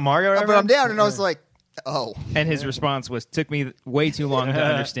didn't get but, the Mario But I'm reference? down. And I was like, oh. And his response was, took me way too long to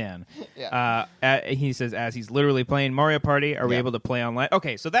understand. Yeah. He says, as he's literally playing Mario Party, are we Yeah. able to play online?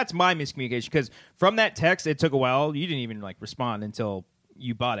 Okay, so that's my miscommunication, because from that text, it took a while. You didn't even respond until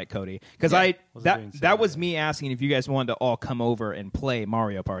you bought it, Cody. Because Wasn't doing that was so. me asking if you guys wanted to all come over and play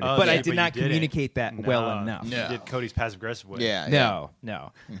Mario Party. Oh, but yeah, I but did you not didn't. communicate that well No, enough. You did Cody's passive-aggressive way. Yeah.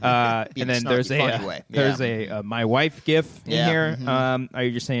 No. Being And then snarky, there's funny way. there's Yeah. a my wife gif in Yeah. here. Are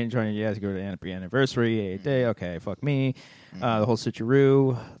you just saying trying to go to the happy anniversary, a day? Okay, fuck me. The whole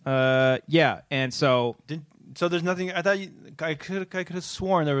switcheroo. Yeah, and so So there's nothing... I thought I could have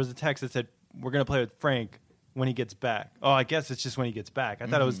sworn there was a text that said, we're going to play with Frank when he gets back. Oh, I guess it's just when he gets back. I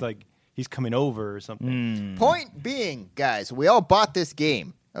thought it was like he's coming over or something. Point being, guys, we all bought this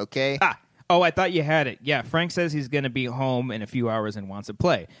game, okay? Oh, I thought you had it. Yeah, Frank says he's going to be home in a few hours and wants to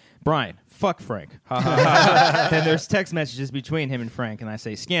play. Brian, fuck Frank. Ha, ha, ha. Then there's text messages between him and Frank, and I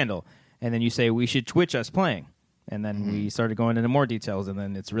say, scandal. And then you say, we should Twitch us playing. And then we started going into more details, and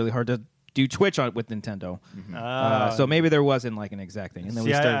then it's really hard to do Twitch with Nintendo. So maybe there wasn't an exact thing. And then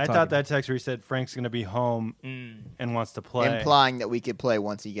we started I talking. thought that text where he said Frank's going to be home and wants to play. Implying that we could play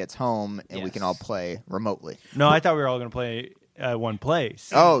once he gets home and we Yes. can all play remotely. No, I thought we were all going to play at one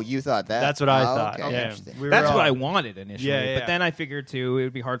place. Oh, you thought that? That's what I Oh, thought. okay. Yeah. Interesting. We were That's all- what I wanted initially. Yeah. But then I figured, too, it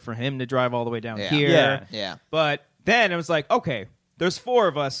would be hard for him to drive all the way down Yeah. here. Yeah. Yeah. But then I was like, okay, there's 4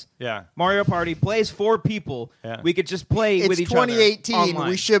 of us. Yeah. Mario Party plays 4 people. Yeah. We could just play with It's each 2018. other. Online.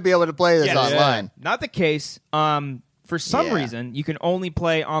 We should be able to play this Yes. online. Not the case. For some Yeah. reason, you can only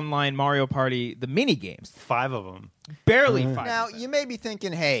play online Mario Party, the mini games. 5 of them. Barely 5. Now, you may be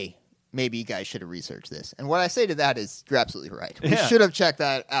thinking, hey, maybe you guys should have researched this. And what I say to that is, you're absolutely right. We Yeah. should have checked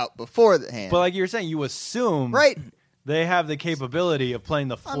that out beforehand. But like you were saying, you assume Right. they have the capability of playing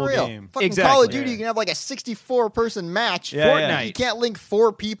the full Unreal. game. Fucking Exactly. Call of Duty, Yeah. you can have like a 64-person match. Yeah, Fortnite, yeah. you can't link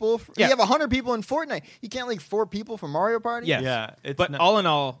 4 people. Yeah. You have 100 people in Fortnite. You can't link 4 people for Mario Party? Yes. Yeah, it's but not- all in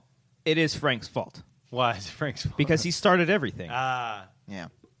all, it is Frank's fault. Why is Frank's fault? Because he started everything. Ah, Yeah.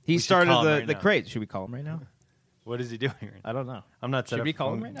 He should started call him the, right the now. crate. Should we call him right now? what is he doing? Right now? I don't know. I'm not set Should up we call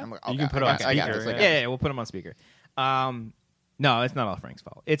for- him right now? You can put it on I got speaker. this, I got Yeah, we'll put him on speaker. No, it's not all Frank's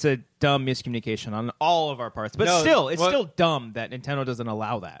fault. It's a dumb miscommunication on all of our parts. But No, still, it's what- still dumb that Nintendo doesn't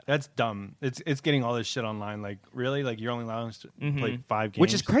allow that. That's dumb. It's getting all this shit online. Like, really? Like, you're only allowing us to play 5 games?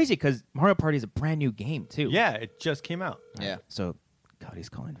 Which is crazy because Mario Party is a brand new game, too. Yeah, it just came out. Yeah. So Cody's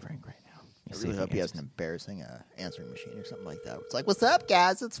calling Frank right now. I See really if hope he has answers. an embarrassing answering machine or something like that. It's like, what's up,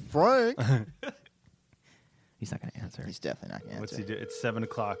 guys? It's Frank. He's not going to answer. He's definitely not going to What's answer. he do? It's 7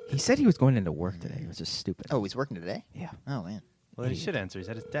 o'clock. He said he was going into work today. It was just stupid. Oh, he's working today? Yeah. Oh, man. Well, then he should answer. He's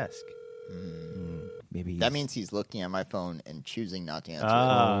at his desk. Maybe That means he's looking at my phone and choosing not to answer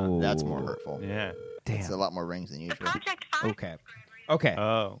Ah. it. That's more hurtful. Yeah. It's a Damn. lot more rings than usual. Okay. Okay.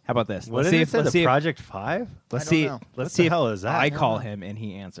 Oh. How about this? What did it say? The Project 5? Let's I see. don't know. Let's What see the if hell is that? I call him and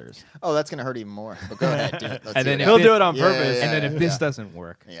he answers. Oh, that's gonna hurt even more. But go ahead, do it. Let's And see then what if He'll it- do it on Yeah, purpose. yeah, And then if yeah. this doesn't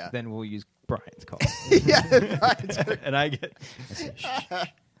work, Yeah. then we'll use Brian's call. yeah, right. And I get...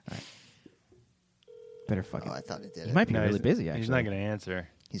 Better fucking. Oh, I thought it did. He It. might be No, really he's- busy. Actually, He's not going to answer.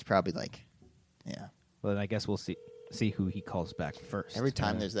 He's probably like, yeah. Well, then I guess we'll see who he calls back first. Every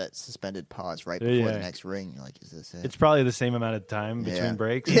time there's that suspended pause right Yeah, before yeah. the next ring, you're like, is this it? It's probably the same amount of time between Yeah.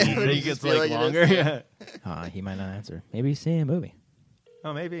 breaks. Yeah, You but you think just it's feel like like it longer? is. Yeah. He might not answer. Maybe he's seeing a movie.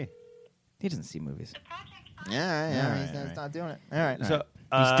 Oh, maybe. He doesn't see movies. yeah, yeah. All right, He's all right. not doing it. All right. So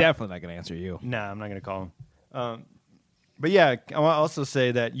He's definitely not going to answer you. Nah, I'm not going to call him. But yeah, I want to also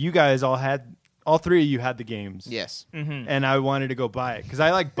say that you guys all three of you had the games. Yes. And I wanted to go buy it because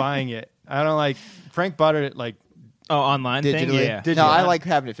I like buying it. I don't like... Frank bought it like... Oh, online thing? Digitally. Yeah. Did no, you? I like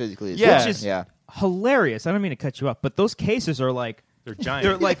having it physically. As Yeah. well. Which is yeah. hilarious. I don't mean to cut you up, but those cases are like... They're giant.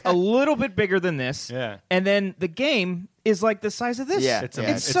 They're like a little bit bigger than this. Yeah. And then the game is like the size of this. Yeah. It's,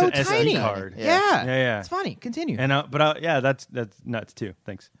 It's so an SD tiny. card. Yeah. Yeah. Yeah. It's funny. Continue. And yeah, that's nuts too.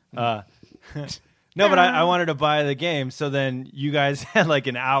 Thanks. No, but I wanted to buy the game, so then you guys had like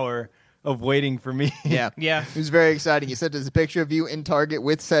an hour of waiting for me. Yeah. Yeah. It was very exciting. You sent us a picture of you in Target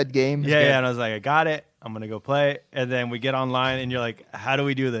with said game. yeah, and I was like, I got it. I'm gonna go play it. And then we get online, and you're like, how do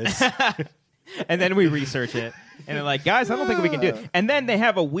we do this? And then we research it. And they're like, guys, I don't think we can do it. And then they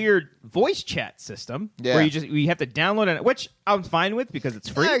have a weird voice chat system Yeah. where you have to download it, which I'm fine with because it's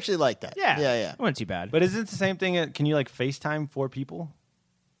free. I actually like that. Yeah. Yeah. It wasn't too bad. But is it the same thing? Can you like FaceTime 4 people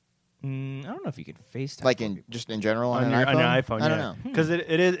I don't know if you can FaceTime. Like people. just in general on, on an your iPhone? iPhone? I don't yeah. know.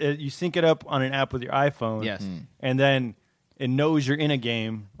 Because you sync it up on an app with your iPhone. Yes. And then it knows you're in a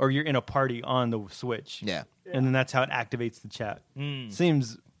game or you're in a party on the Switch. Yeah. And then that's how it activates the chat.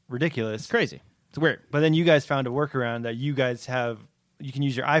 Seems ridiculous. It's crazy. It's weird. But then you guys found a workaround that you can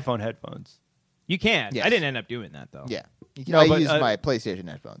use your iPhone headphones. You can. Yes. I didn't end up doing that, though. Yeah. No, I but, use my PlayStation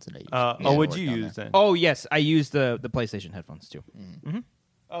headphones. And What'd you use then? Oh, yes. I used the PlayStation headphones, too.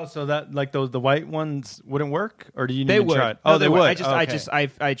 Oh, so that like the white ones wouldn't work, or do you need They to would. try it? No, Oh, they would.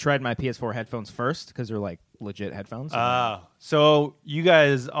 I tried my PS4 headphones first because they're like legit headphones. So you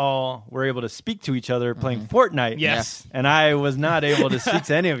guys all were able to speak to each other playing Fortnite. Yes. And I was not able to speak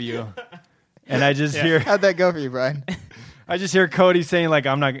to any of you. And I just hear How'd that go for you, Brian? Cody saying like,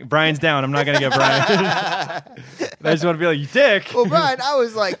 Brian's down. I'm not gonna get Brian. And I just want to be like, you dick. Well, Brian, I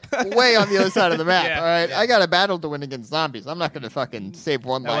was like way on the other side of the map. Yeah. All right, I got a battle to win against zombies. I'm not going to fucking save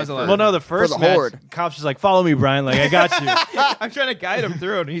one life. was a lot. Well, no, the for first the match, horde. cops just like, follow me, Brian. Like, I got you. I'm trying to guide him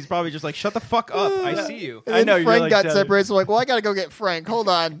through it, and he's probably just like, shut the fuck up. I see you. And I then know, you're Frank like got that. separated. So like, well, I got to go get Frank. Hold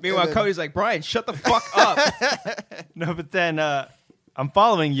on. Meanwhile, And then- Cody's like, Brian, shut the fuck up. No, but then I'm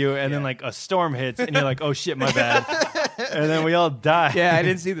following you, and then like a storm hits, and you're like, oh shit, my bad. And then we all die. Yeah, I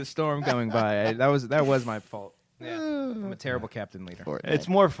didn't see the storm going by. That was my fault. Yeah, I'm a terrible captain leader. Fortnite. It's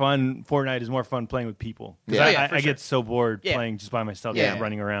more fun. Fortnite is more fun playing with people. 'Cause Yeah. Yeah, for I sure. get so bored Yeah. playing just by myself, Yeah. just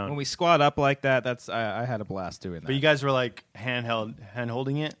running around. When we squad up like that, I had a blast doing that. But you guys were like hand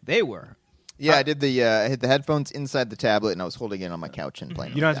holding it. They were. Yeah, I did I had the headphones inside the tablet, and I was holding it on my couch and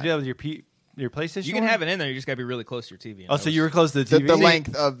playing. You don't have to do that with your PlayStation. You can one? have it in there. You just got to be really close to your TV. Oh, so you were close to the TV. the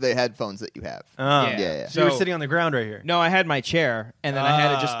length of the headphones that you have. Oh. Yeah. So you were So- sitting on the ground right here. No, I had my chair, and then I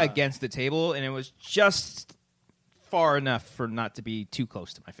had it just Ah. against the table, and it was just far enough for not to be too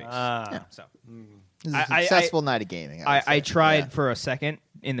close to my face. Ah. So It was a I- successful night of gaming. I would say. tried for a second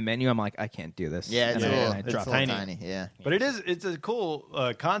in the menu. I'm like, I can't do this. Yeah, it's and a I- little, and I it's a dropped little it. tiny. Yeah. But it's a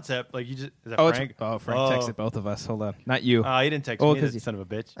cool concept. Like you just is that Oh, Frank? Frank texted both of us. Hold on, not you. Oh, he didn't text Oh, me. 'cause That son of a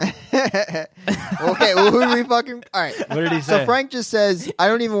bitch. Okay, well, who do we fucking? All right. What did he say? So Frank just says, I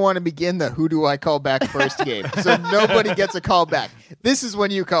don't even want to begin the who do I call back first game. So nobody gets a call back. This is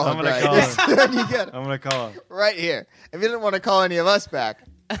when you call I'm him, gonna Brian. call This him. is when you get him. I'm gonna call him. Right here. If you didn't want to call any of us back,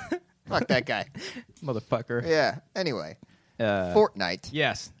 fuck that guy. Motherfucker. Yeah. Anyway, Uh, Fortnite.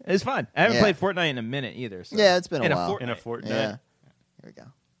 Yes, it's fun. I haven't Yeah. played Fortnite in a minute either. So. Yeah, it's been a In while. Fortnite. In a Fortnite. Yeah. Here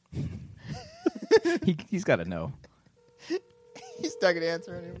we go. He's got to know. He's not going to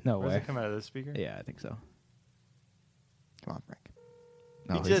answer anymore. No Where does way. it come out of the speaker? Yeah, I think so. Come on, Frank.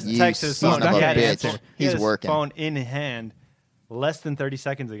 No, He just You texted his phone. son of a He had bitch. his phone- he He's had his working. phone in hand less than 30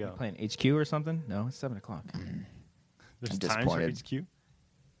 seconds ago. playing HQ or something. No, it's 7:00. There's I'm times for disappointed. HQ.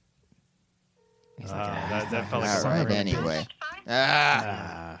 He's like, That felt like All a son right, of a bitch. anyway.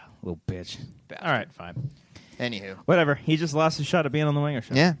 little bitch. All right, fine. Anywho. Whatever. He just lost his shot at being on the Wanger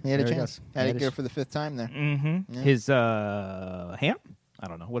show. Yeah, he had a There chance. goes. Had He to his- go for the fifth time there. Mm-hmm. Yeah. His ham? I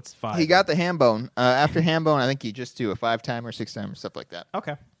don't know. What's 5? He got the ham bone. After ham bone, I think you just do a 5-time or 6-time or stuff like that.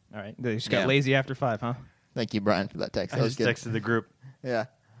 Okay. All right. They just got Yeah. lazy after 5, huh? Thank you, Brian, for that text. I That was just good. texted the group. Yeah.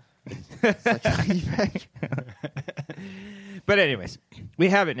 It's like, But anyways, we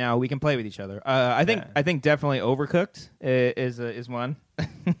have it now. We can play with each other. I think definitely Overcooked is one.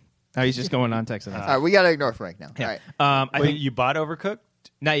 Oh, he's just going on texting us. all right, we got to ignore Frank now. Yeah. All right. I Wait, think you bought Overcooked?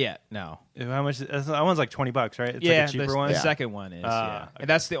 not yet. No. How much? That one's like $20, right? It's Yeah, like a cheaper the, one. the Yeah. second one is. Yeah, okay. and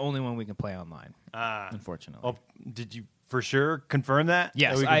that's the only one we can play online. Unfortunately. Well, did you for sure confirm that?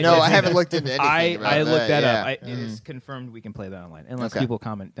 Yes, That we I can No, play I it? haven't looked into anything. I about looked that yeah. up. It is confirmed we can play that online, unless Okay. people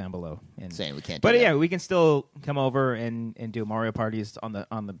comment down below. And, Saying we can't. but do yeah, that. we can still come over and do Mario parties on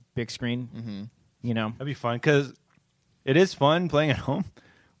the big screen. Mm-hmm. You know, That'd be fun because it is fun playing at home,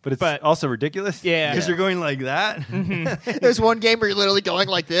 but it's also ridiculous. Yeah. because you're going like that. There's one game where you're literally going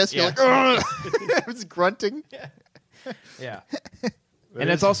like this. You're Yeah. like, "Ugh." It's grunting. yeah. And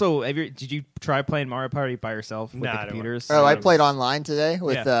it's also. Did you try playing Mario Party by yourself with Nah, I the don't computers? Oh, I played online today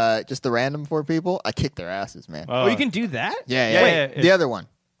with Yeah. just the random 4 people. I kicked their asses, man. Oh, you can do that? Yeah. Wait, the other one.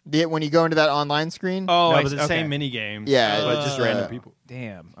 When you go into that online screen. Oh, no, I but see. the Okay. same mini games. Yeah, but just uh, random people.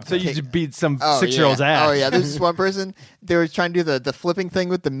 Damn. Okay. So you just beat some Oh, 6-year-old's yeah. ass. Oh yeah, there's this one person. They were trying to do the flipping thing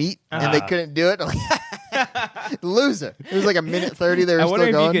with the meat, and they couldn't do it. Loser. It was like a minute 30. They were I still wonder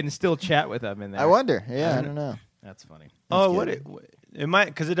if going. you can still chat with them in there. I wonder. Yeah, I don't know. That's funny. Oh, That's what it might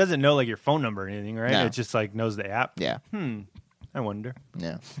because it doesn't know like your phone number or anything, right? No. It just like knows the app. Yeah. I wonder.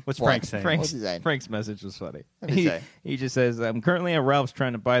 Yeah. What's What? Frank saying? What's he saying? Frank's message was funny. What'd he say? He just says, "I'm currently at Ralph's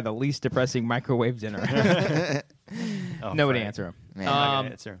trying to buy the least depressing microwave dinner." Oh, Nobody Frank. answer him. Man, I'm not gonna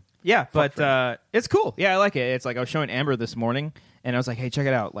answer. Yeah, but it's cool. Yeah, I like it. It's like I was showing Amber this morning, and I was like, "Hey, check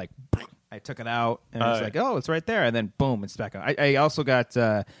it out!" Like, I took it out, and I was like, "Oh, it's right there," and then boom, it's back on. I also got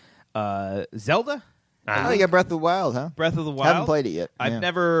Zelda, Oh, you got Breath of the Wild, huh? Breath of the Wild. Haven't played it yet. I've Yeah.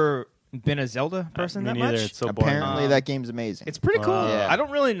 never been a Zelda person Me that neither. much. It's so boring. Apparently, that game's amazing. It's pretty cool. Yeah. I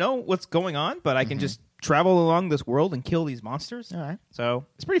don't really know what's going on, but I can just travel along this world and kill these monsters. All right. So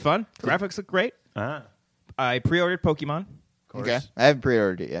it's pretty fun. Graphics look great. I pre-ordered Pokemon. Okay. I haven't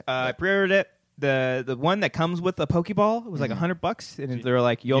pre-ordered it yet. I pre-ordered it. The one that comes with a Pokeball was like $100, and they're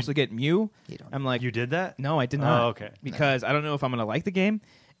like, you also get Mew. I'm like, You did that? no, I did not. Oh, okay. Because I don't know if I'm gonna like the game.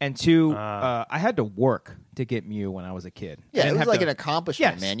 And two, I had to work to get Mew when I was a kid. I Yeah, it didn't was have like to- an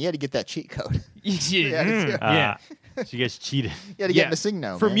accomplishment, Yes. man. You had to get that cheat code. yeah. Yeah. So you guys cheated. You had to get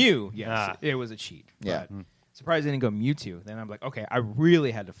Masigno, For man. Mew, yes, Ah. it was a cheat. Yeah. But surprised I didn't go Mewtwo. Then I'm like, okay, I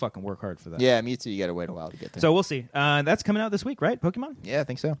really had to fucking work hard for that. Yeah, Mewtwo, you got to wait a while to get there. So we'll see. That's coming out this week, right? Pokemon? yeah, I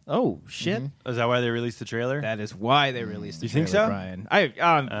think so. Oh shit! Is that why they released the trailer? That is why they released the You think trailer, so? Brian.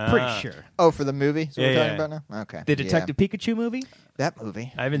 I'm pretty sure. Oh, for the movie? Is what we're Yeah, talking yeah. about now? Okay. The Detective Pikachu movie. Yeah. That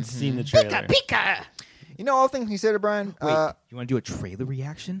movie. I haven't seen the trailer. Pika. You know all things you said, Brian? Wait, you want to do a trailer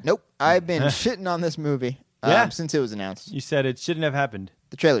reaction? Nope. I've been shitting on this movie Yeah. since it was announced. You said it shouldn't have happened.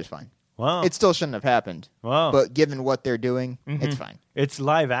 The trailer's fine. Wow. It still shouldn't have happened. Wow. But given what they're doing, it's fine. It's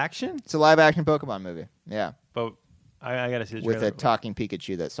live action, It's a live-action Pokemon movie. Yeah. but I gotta see the With trailer. a talking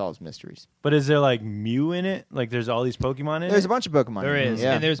Pikachu that solves mysteries. But is there like Mew in it? Like there's all these Pokemon in There's it? a bunch of Pokemon. There in it. is,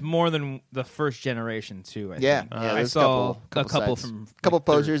 Yeah. and there's more than the first generation too. I Yeah, think. yeah. I There's saw a couple sites. from couple like,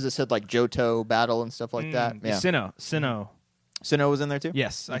 third- posters that said like Johto battle and stuff like that. Yeah. Sinnoh. Sinnoh was in there too.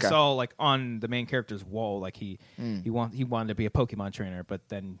 Yes, Okay. I saw like on the main character's wall, like he wanted to be a Pokemon trainer, but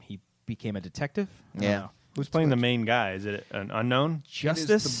then he became a detective. I don't Yeah. know. Who's playing the main guy? Is it an unknown? Justice,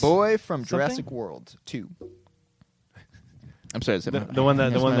 It is the boy from something? Jurassic World 2. I'm sorry, The one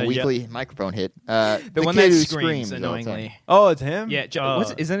that my ye- weekly microphone hit. the one kid that who screams all the time. annoyingly. Oh, it's him. Yeah,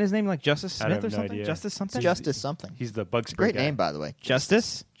 isn't his name like Justice I Smith have or no something? idea. Justice something? Justice something. He's the bug It's a spray great guy. name, by the way.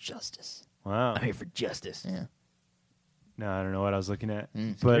 Justice. Justice. Wow. I'm here for justice. Yeah. No, I don't know what I was looking at.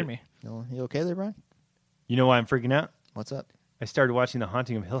 Hear But me. You okay there, Brian? you know why I'm freaking out? What's up? I started watching The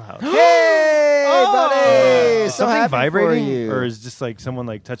Haunting of Hill House. Hey, buddy! So Something happy vibrating, for you. or is just like someone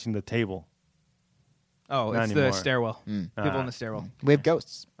like touching the table? Oh, Not it's anymore. the stairwell. People Ah. in the stairwell. we have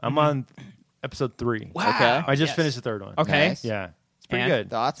ghosts. I'm on episode 3. Wow. Okay. I just Yes. finished the third one. Okay. Nice. Yeah, it's pretty And? good.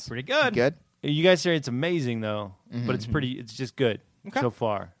 Thoughts? Pretty good. Good. You guys say it's amazing though, but it's pretty. It's just good Okay. so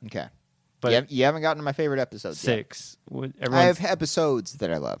far. Okay. But you haven't gotten to my favorite episodes yet. 6. I Everyone's, have episodes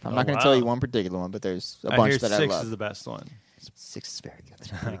that I love. I'm Oh, not going to wow. tell you one particular one, but there's a I bunch hear that I 6 love. is the best one. 6 is very good.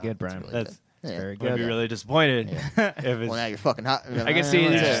 Pretty good, Brian. Really That's good. Yeah. very I'm gonna be good. really disappointed if it's. Well, now you're fucking hot. I can see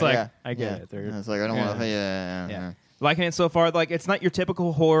it's just like I get it. Yeah. It's like I don't want to. Yeah. Liking it so far. Like it's not your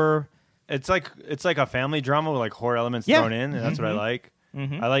typical horror. It's like a family drama with like horror elements Yeah. thrown in, and that's what I like.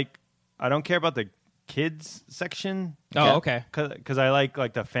 Mhm. I don't care about the kids section. Oh, okay. Because I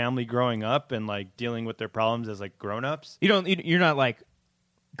like the family growing up and like dealing with their problems as like grown ups. You're not like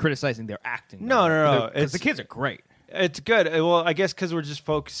criticizing their acting. No, no, no. Because the kids are great. It's good. Well, I guess because we're just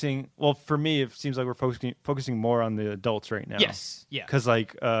focusing. Well, for me, it seems like we're focusing more on the adults right now. Yes. Yeah. Because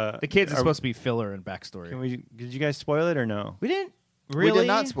like the kids are supposed to be filler and backstory. Did you guys spoil it or no? We didn't really. We did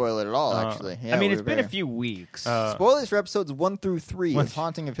not spoil it at all. Actually, I mean, it's been a few weeks. Spoilers for episodes 1 through 3 of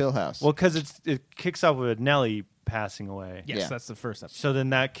Haunting of Hill House. Well, because it kicks off with Nellie passing away. Yes, that's the first episode. So then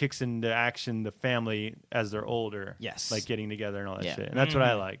that kicks into action the family as they're older. Yes. Like getting together and all that shit. And that's what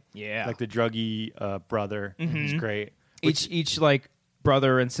I like. Yeah. Like the druggy brother is great. Each like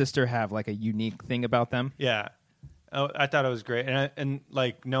brother and sister have like a unique thing about them. Yeah. Oh, I thought it was great. And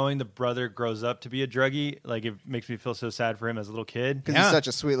like knowing the brother grows up to be a druggie, like it makes me feel so sad for him as a little kid. Because he's such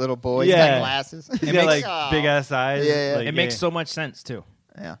a sweet little boy. Yeah. He's got glasses. He's got like big ass eyes. Yeah. Like, It makes so much sense too.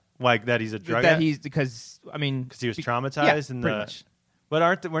 Yeah. like that he's a drug That addict? he's because Because he was traumatized yeah, and pretty much.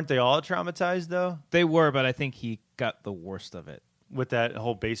 But weren't they all traumatized though They were, but I think he got the worst of it. with that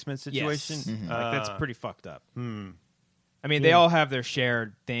whole basement situation? Yes. Like, that's pretty fucked up. Hmm. I mean, they all have their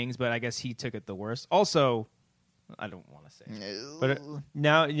shared things, but I guess he took it the worst. Also, I don't want to say it. But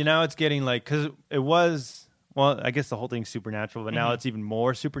now it's getting like, because it was, well, I guess the whole thing's supernatural, but now it's even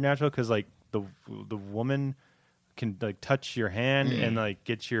more supernatural because like the woman can like touch your hand and like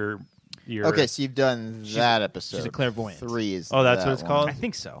get your Okay, so you've done that episode. She's a clairvoyant. 3 is Oh, that's that what it's one. called? I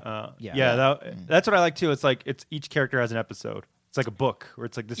think so. Yeah. That's what I like too. It's like each character has an episode. It's like a book where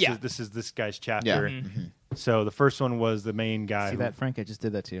it's like this Yeah. is this guy's chapter. Yeah. So the first one was the main guy. See that, Frank? I just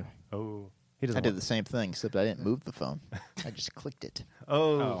did that to you. Oh, he doesn't. I did the same thing, except I didn't move the phone. I just clicked it.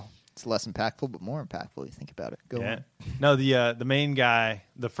 Oh. It's less impactful, but more impactful. You think about it. Go Yeah. on. No, the main guy.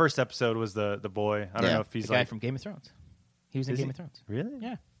 The first episode was the boy. I don't Yeah. know if he's The guy like from Game of Thrones. He was in Is Game he? of Thrones. really.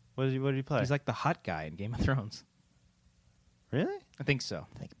 Yeah. What did he play? He's like the hot guy in Game of Thrones. really. I think so.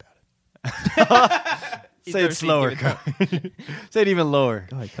 Think about it. He's Say never it seen slower. Game of Cody. Say it even lower.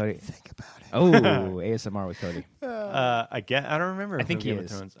 Go ahead, Cody. Think about it. Oh, ASMR with Cody. I don't remember. I think from he Game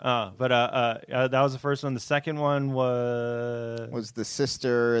is. of Thrones. But that was the first one. The second one was Was the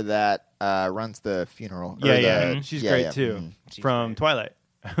sister that runs the funeral? or yeah. the- She's yeah, great yeah. too. Mhm. She's From great. Twilight.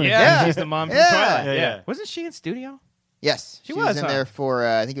 Yeah, she's the mom from Yeah. Twilight. Yeah, yeah. Wasn't she in studio? Yes, She was was, in huh? there for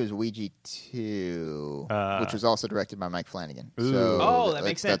I think it was Ouija 2, which was also directed by Mike Flanagan. Ooh. So Oh, that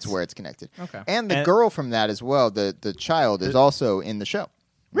makes That's sense. where it's connected. Okay. And the And- girl from that as well, the child, is also in the show.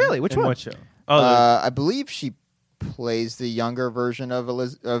 Really? Which In one? what show? Oh, I believe she plays the younger version of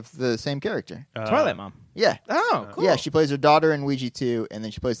of the same character. Twilight Mom. Yeah. Oh, cool. Yeah, she plays her daughter in Ouija 2, and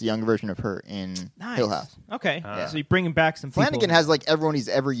then she plays the younger version of her in Nice. Hill House. Okay. Yeah. So you're bringing back some people. Flanagan has like everyone he's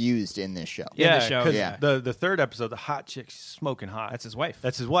ever used in this show. Yeah. yeah, the show, 'cause yeah. the third episode, the hot chick, she's smoking hot. That's his wife.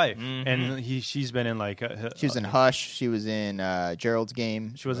 That's his wife, Mhm. and she's been in like She was in Hush. She was in Gerald's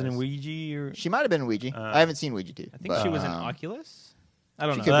Game. she wasn't in Ouija or She might have been in Ouija. I haven't seen Ouija 2. I think she was in Oculus. I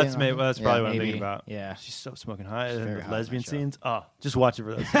don't she know. could be that's in maybe, on- well, that's yeah, probably what I'm maybe. thinking about. Yeah. She's so smoking hot. She's And very the hot in lesbian that show. scenes. Oh, just watch it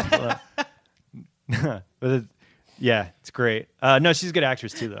for those. But yeah, it's great. No, she's a good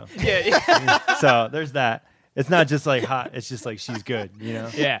actress too, though. Yeah. So there's that. It's not just like hot. It's just like she's good. You know.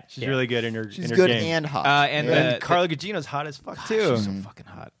 Yeah. She's Yeah. really good in her. She's in her good game. and hot. And Yeah. And Carla Gugino's hot as fuck too. She's so fucking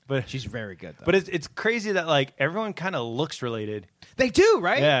hot. But- she's very good though. But it's crazy that like everyone kind of looks related. they do,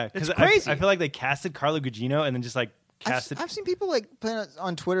 right? Yeah, It's because crazy. I feel like they casted Carla Gugino and then just like casted. I've seen people like playing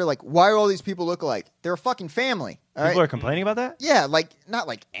on Twitter like, why do all these people look alike? They're a fucking family. All People right? are complaining about that. Yeah, like not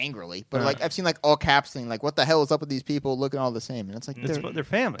like angrily, but like I've seen like all caps thing like, what the hell is up with these people looking all the same? And it's like They're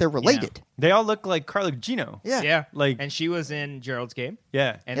family. they're related. They all look like Carla Gugino. Yeah. Yeah. Like- and she was in Gerald's Game.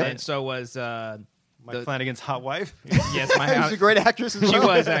 Yeah. And Yep. then so was Mike Flanagan's hot wife. yes, my She's a great actress as She well.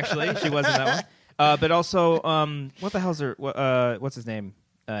 was actually. She was in that one. But also, what the hell's her? What's his name?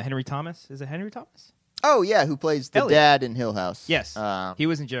 Henry Thomas. Is it Henry Thomas? Oh yeah, who plays the Elliot. dad in Hill House? Yes. He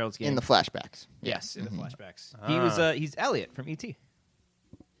was in Gerald's Game. in the flashbacks. yes, in the flashbacks. Ah. He was. He's Elliot from E.T.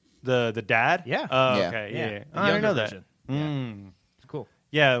 The dad. Yeah. Oh, Yeah. okay. Yeah. Yeah. The Oh, I didn't younger know that. version. Mm. It's cool.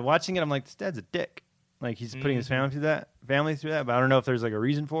 Yeah. Watching it, I'm like, this dad's a dick. Like he's putting his family through that. But I don't know if there's like a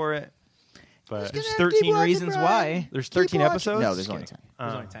reason for it. But There's have 13 people reasons watching, why. there's Keep 13 watching. episodes. No, there's only 10.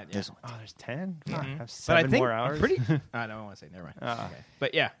 There's only 10. Yeah. There's only Oh, there's 10. Mhm. I have But I 7 think more hours. I'm pretty. I don't want to say. Never mind. Ah. Okay.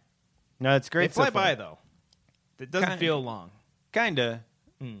 But yeah, No, it's they great. fly so far. by though. It doesn't Kinda. feel long. Kinda.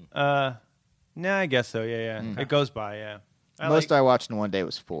 Mm. No, I guess so. Yeah. It goes by. Yeah. Most I watched in one day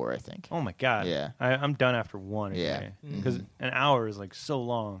was 4, I think. Oh my god. Yeah. I'm done after one. Yeah. Because an hour is like so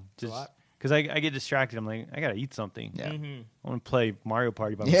long. a Just lot. because I get distracted. I'm like, I gotta eat something. Yeah. I want to play Mario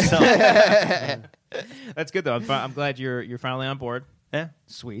Party by Yeah. myself. That's good though. I'm glad you're finally on board. Yeah.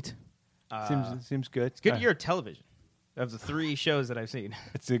 Sweet. Seems good. It's good year of television. Of the 3 shows that I've seen,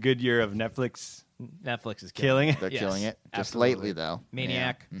 It's a good year of Netflix Netflix is killing it. They're Yes, killing it. Just absolutely. lately, though.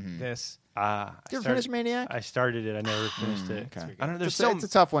 Maniac. Yeah. Mhm. This. Did you ever finish Maniac? I started it. I never finished it. Okay. I don't know. It's a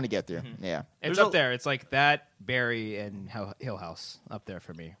tough one to get through. Yeah. It's up there. It's like that, Barry, and Hill House up there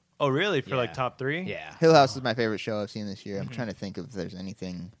for me. Oh, really? For like Yeah. top 3? Yeah. Hill House is my favorite show I've seen this year. I'm trying to think if there's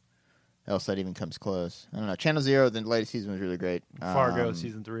anything else that even comes close. I don't know. Channel Zero, the latest season was really great. Fargo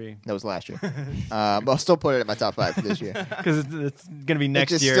season 3. That was last year. But I'll still put it in my top 5 for this year. Because it's going to be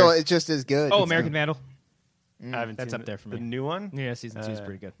next year. It's just as good. Oh, American Vandal. I haven't That's seen up there for me. The new one? Yeah, season 2 is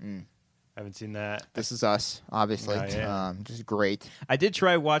pretty good. I haven't seen that. This Is Us, obviously. Oh, yeah. Just great. I did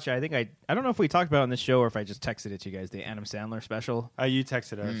try watch. I don't know if we talked about it on this show or if I just texted it to you guys. The Adam Sandler special. You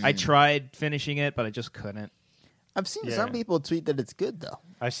texted us. I tried finishing it, but I just couldn't. I've seen Yeah. some people tweet that it's good, though.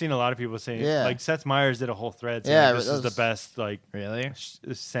 I've seen a lot of people saying, Yeah. like Seth Meyers did a whole thread saying Yeah, this is the best like Really?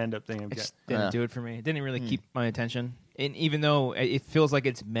 stand-up thing I've It got. just didn't do it for me. It didn't really keep my attention. And even though it feels like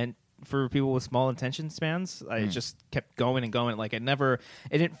it's meant for people with small attention spans, I just kept going and going. Like it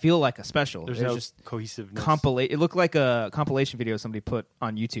didn't feel like a special. There's it was no just cohesiveness. It looked like a compilation video somebody put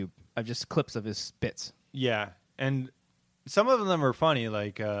on YouTube of just clips of his bits. Yeah, and some of them are funny.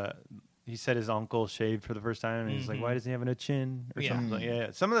 Like he said his uncle shaved for the first time, and he's like, "Why does he have a chin?" Or something. Like, yeah,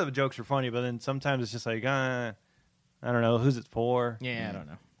 some of the jokes are funny, but then sometimes it's just like, I don't know, who's it for? Yeah, I don't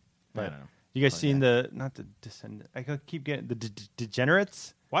know. But I don't know. you guys seen not the Descendant? I keep getting the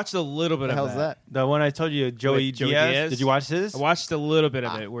Degenerates. Watched a little bit What the of hell's that? The one I told you, Joey Diaz. Did you watch his? I watched a little bit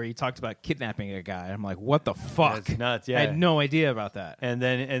of it where he talked about kidnapping a guy. I'm like, what the fuck? That's nuts. Yeah, I had no idea about that. And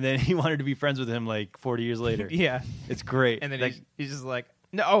then he wanted to be friends with him like 40 years later. Yeah. It's great. And then Like, he's just like,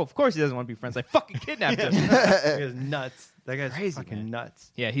 no, of course he doesn't want to be friends. I fucking kidnapped him. that guy's nuts. That guy's Crazy, fucking man.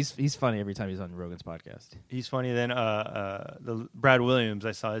 nuts. Yeah, he's funny every time he's on Rogan's podcast. He's funny. Then the Brad Williams,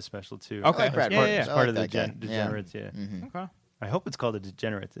 I saw his special too. Okay. It's Brad part, Williams. it's I part like of the that guy. Degenerates. Yeah. Okay. I hope it's called the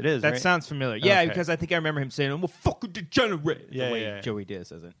Degenerates. It is. That right? sounds familiar. Yeah, Okay. because I think I remember him saying, I'm a fucking degenerate. Yeah, the way yeah. Joey Diaz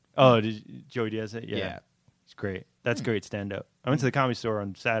says it. Oh, did Joey Diaz it? Yeah. Yeah. It's great. That's great stand up. I went to the Comedy Store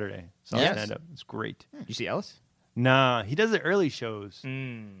on Saturday. Saw Yes. stand up. It's great. Did you see Ellis? Nah, he does the early shows,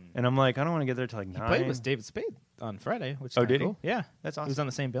 Mm. and I'm like, I don't want to get there till like He 9. played with David Spade on Friday, which is Oh, kinda did he? cool. Yeah. That's He was awesome. on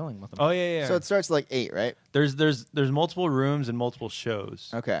the same billing with him. Oh yeah. So it starts at like 8, right? There's multiple rooms and multiple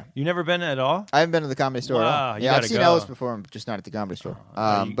shows. Okay. You never been at all? I haven't been to the Comedy Store. Wow, you yeah, I've gotta seen go. Ellis before, just not at the Comedy Store.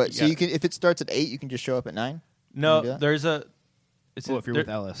 you But so you got- can, if it starts at 8, you can just show up at 9. No, do that? there's a. It's Well, if you're there- with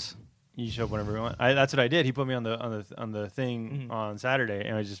Ellis. you show up whenever you want. That's what I did. He put me on the thing on Saturday,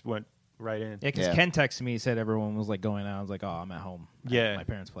 and I just went right in. Yeah, because Yeah. Ken texted me, he said everyone was like going out. I was like, oh, I'm at home. Yeah. At my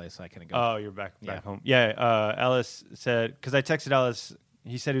parents' place, so I couldn't go. Oh, you're back Yeah. home. Yeah. Ellis said, because I texted Ellis.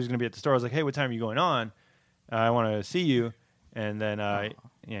 He said he was going to be at the store. I was like, hey, what time are you going on? I want to see you. And then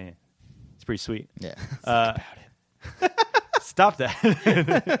yeah, it's pretty sweet. Yeah. Stop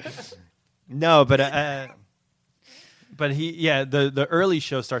that. No, but the early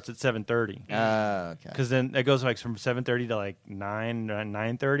show starts at 7:30. Okay. Because then it goes like from 7:30 to like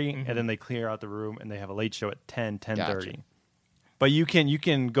 9:30, and then they clear out the room and they have a late show at 10:30. Gotcha. But you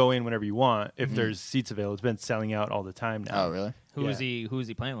can go in whenever you want if there's seats available. It's been selling out all the time now. Oh, really? Who is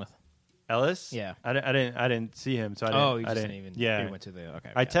he playing with? Ellis? Yeah. I didn't see him, so I didn't. Oh, you I just didn't didn't even. Yeah. You went to the.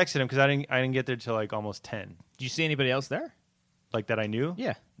 Okay. I yeah. texted him because I didn't get there till like almost 10. Did you see anybody else there? Like that I knew.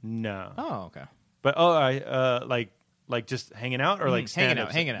 Yeah. No. Oh, okay. But I like just hanging out or like hanging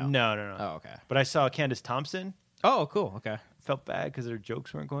stand-ups? out. No. Oh, okay. But I saw Candace Thompson. Oh, cool. Okay. Felt bad because their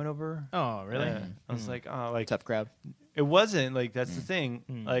jokes weren't going over. Oh, really? Yeah. I was like, oh, like Tough crowd. it wasn't like that's the thing.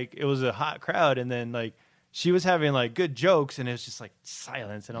 Like it was a hot crowd, and then like she was having like good jokes, and it was just like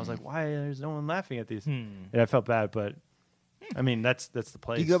silence, and I was like, why there's no one laughing at these? And I felt bad, but I mean that's the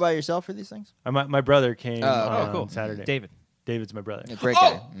place. Do you go by yourself for these things? My brother came on cool. Saturday. David's my brother. Yeah, great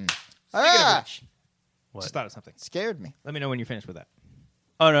Oh! guy. Speaking Ah! of which, What? just thought of something. Scared me. Let me know when you're finished with that.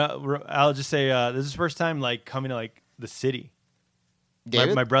 Oh no, I'll just say this is the first time like coming to like the city.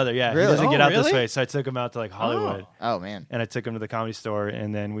 David? My brother, yeah, Really? he doesn't Oh, get out this really? way, so I took him out to like Hollywood, Oh, man. and I took him to the Comedy Store,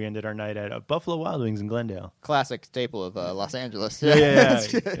 and then we ended our night at Buffalo Wild Wings in Glendale. Classic staple of Los Angeles.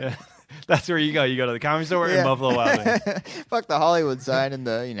 Yeah. That's where you go. You go to the Comedy Store Yeah. and Buffalo Wild Wings. Fuck the Hollywood sign and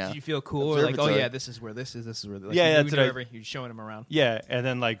the, Did you feel cool? Or like, oh Observatory. yeah, this is where this is. This is where. Like, Yeah, you that's knew what I- You're showing him around. Yeah, and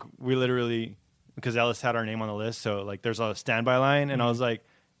then like we literally, because Ellis had our name on the list, so like there's a standby line, and I was like,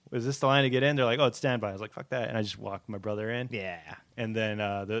 "Is this the line to get in?" They're like, "Oh, it's standby." I was like, "Fuck that," and I just walked my brother in. Yeah. And then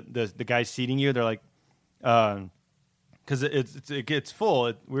the guy seating you, they're like, because it gets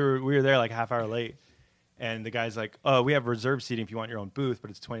full. We were there like a half hour late, and the guy's like, "Oh, we have reserved seating if you want your own booth, but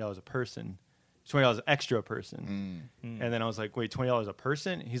it's $20 a person." $20 extra a person. And then I was like, wait, $20 a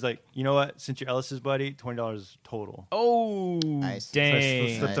person? He's like, you know what? Since you're Ellis's buddy, $20 total. Oh, Nice. dang.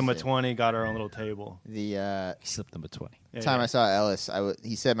 So I slipped him a 20, got our own little table. He slipped him a 20. Time I saw Ellis,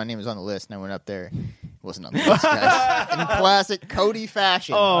 he said my name was on the list, and I went up there. It wasn't on the list, guys. In classic Cody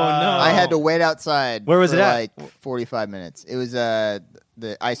fashion. Oh, no. I had to wait outside. Where was for it at? like 45 minutes. It was the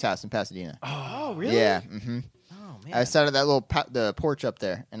Ice House in Pasadena. Oh, really? Yeah. Mm-hmm. Oh, man. I sat at that little the porch up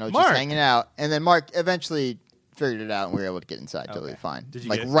there, and I was Mark. just hanging out. And then Mark eventually figured it out, and we were able to get inside totally fine. Did you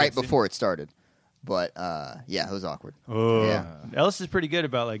like get right fancy? before it started. But yeah, it was awkward. Oh, Yeah. Ellis is pretty good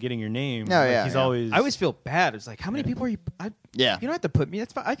about like getting your name. No, Like, yeah, he's yeah. always. I always feel bad. It's like, how many people are you? Yeah. You don't have to put me.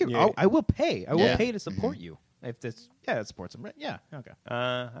 That's fine. Yeah. I will pay. I will Yeah. pay to support you. If this, it supports him. Right? Yeah. Okay.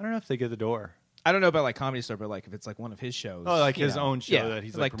 I don't know if they get the door. I don't know about like Comedy Store, but like if it's like one of his shows. Oh, like you his know. own show that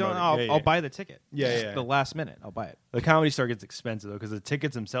he's like don't. promoting. I'll buy the ticket. Yeah, Just yeah. The last minute, I'll buy it. The Comedy Store gets expensive though because the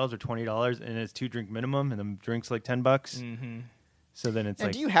tickets themselves are $20 and it's 2-drink minimum and the drinks like $10. Mm-hmm. So then it's And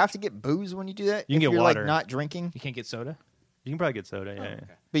like do you have to get booze when you do that? You can if get you're water. like not drinking, You can't get soda. you can probably get soda. Yeah. okay.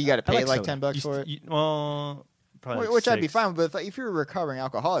 but you got to pay like like soda. $10 for it. Well, probably like Which I'd be $6. fine with. But if you're a recovering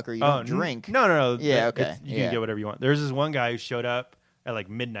alcoholic or you don't drink, No. Yeah, okay. You Yeah. can get whatever you want. There's this one guy who showed up at like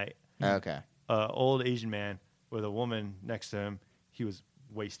midnight. okay. Old Asian man with a woman next to him. He was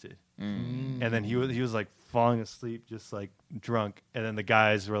wasted, Mm. and then he was like falling asleep, just like drunk. And then the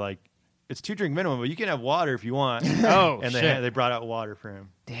guys were like, "It's 2-drink minimum, but you can have water if you want." Oh, and shit. they brought out water for him.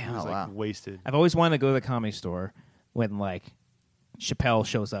 Damn. He was Oh, like wow. wasted. I've always wanted to go to the Comedy Store when like Chappelle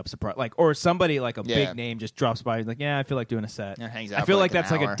shows up, surprise, like, or somebody like a Yeah. big name just drops by. He's like, yeah, I feel like doing a set. Yeah, hangs I out feel for like like an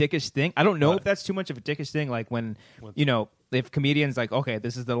that's like a hour. dickish thing. I don't know What? if that's too much of a dickish thing. Like when What's- you know, if comedians like, okay,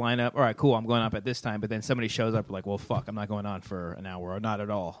 this is the lineup. All right, cool. I'm going up at this time. But then somebody shows up like, well, fuck, I'm not going on for an hour or not at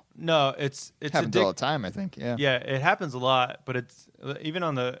all. No, it's Happens all the time, I think. Yeah. Yeah, it happens a lot, but it's even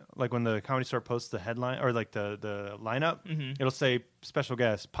on the like when the Comedy Store posts the headline or like the lineup, it'll say special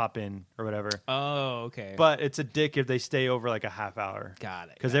guests pop in or whatever. Oh, okay. But it's a dick if they stay over like a half hour. Got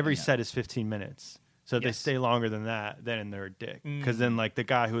it. Because every set is 15 minutes. So if they Yes. stay longer than that, then they're a dick. Because then like the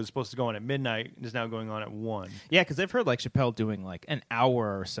guy who was supposed to go on at midnight is now going on at 1. Yeah, because I've heard like Chappelle doing like an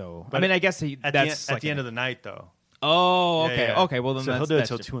hour or so. But I mean, I guess At that's the like end of the night though. Oh, Yeah, okay, yeah. okay. Well, then so that's, he'll do it that's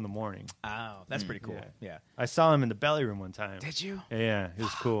till different. 2 in the morning. Oh, that's pretty cool. Yeah. I saw him in the belly room one time. Did you? Yeah, it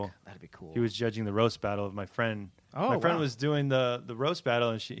was cool. That'd be cool. He was judging the roast battle of my friend. Oh, my friend wow. was doing the roast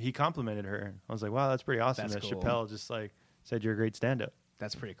battle, and he complimented her. I was like, wow, that's pretty awesome. That's that cool. Chappelle just like said you're a great stand-up.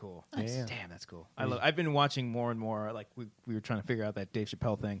 That's pretty cool. Nice. Yeah. Damn, that's cool. I've been watching more and more. Like we were trying to figure out that Dave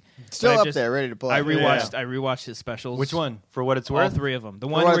Chappelle thing. Still But up just- there, ready to play. I rewatched his specials. Which one? For what it's All worth? 3 of them. The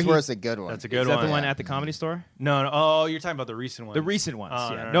For one what where it's he, worth, a good one. That's a good is that one. the one Yeah. at the Comedy Store? No. Oh, you're talking about the recent one. The recent ones.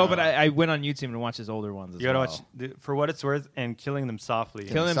 Oh, yeah. no, But no. I went on YouTube and watched his older ones. As You gotta well. watch For What It's Worth and Killing Them Softly.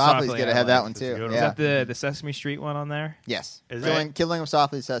 Killing Them Softly's Softly, gotta I have that like. one That's a too. good one. Yeah. Is that the Sesame Street one on there? Yes. Is Killing him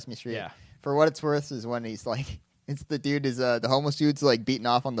softly, Sesame Street. Yeah. For what it's worth is when he's like, it's the dude is the homeless dude's like beating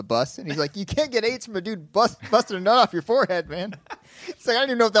off on the bus, and he's like, you can't get AIDS from a dude busting a nut off your forehead, man. It's like I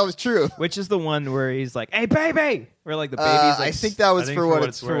didn't even know if that was true. Which is the one where he's like, "Hey, baby," where like the baby's like, I think that was I think for what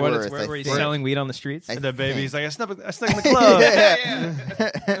it's for what it's worth. worth, I where he's think. selling weed on the streets. I The baby's think. like, I snuck in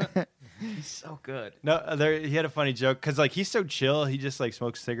the club. He's so good. No, he had a funny joke because like he's so chill. He just like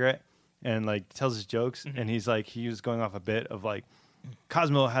smokes a cigarette and like tells his jokes. And he's like he was going off a bit of like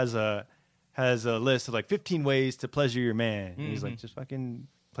Cosmo has a list of like 15 ways to pleasure your man. And he's like just fucking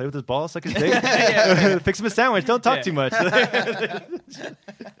play with his balls, suck his dick, fix him a sandwich. Don't talk too much.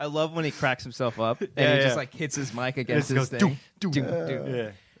 I love when he cracks himself up and Yeah, he yeah. just like hits his mic against It just his goes, thing. doom, Doom.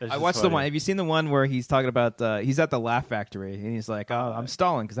 Yeah, that's I just watched the funny. one. Have you seen the one where he's talking about he's at the Laugh Factory and he's like, "Oh, I'm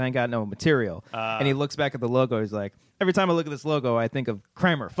stalling because I ain't got no material." And he looks back at the logo. He's like, "Every time I look at this logo, I think of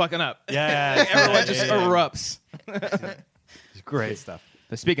Kramer fucking up." Yeah, Everyone just erupts. It's great stuff.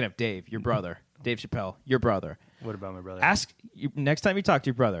 But speaking of Dave, your brother, Dave Chappelle, your brother. What about my brother? Ask next time you talk to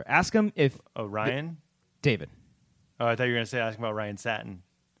your brother, ask him if Ryan. David. Oh, I thought you were gonna say ask about Ryan Satin.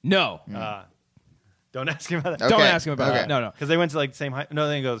 No, Don't ask him about that. Okay. don't ask him about Okay. that. No. Because they went to like the same high. No,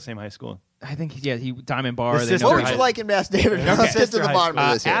 they didn't go to the same high school. I think he Diamond Bar. The They sister know What each would you high- like in Bass David? Okay. Let's get to Sister the high bottom school.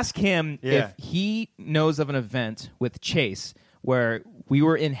 of this. here. Ask him Yeah. if he knows of an event with Chase where we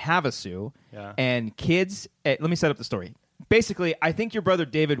were in Havasu Yeah. and kids. Let me set up the story. Basically, I think your brother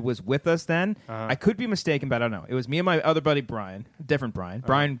David was with us then. I could be mistaken, but I don't know. It was me and my other buddy Brian, different Brian.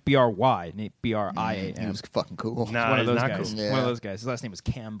 Brian B-R-Y, Nate B-R-I-A-M. He was fucking cool. Nah, One of he's those not guys. cool. Yeah. One of those guys. His last name was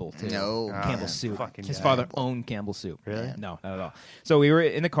Campbell too. No. Campbell man. Soup. fucking His guy. father owned Campbell Soup. Really? No, not at all. So we were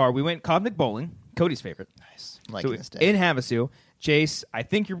in the car. We went Cosmic Bowling, Cody's favorite. Nice. I'm liking So this day. in Havasu, Chase, I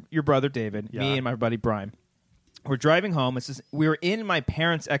think your brother David, me Yeah. and my buddy Brian. We're driving home. We were in my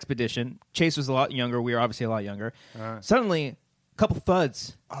parents' expedition. Chase was a lot younger. We were obviously a lot younger. Suddenly, a couple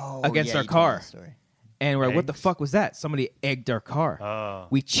thuds against our car. And we're like, what the fuck was that? Somebody egged our car. Oh.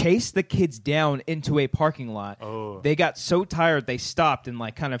 We chased the kids down into a parking lot. Oh. They got so tired, they stopped and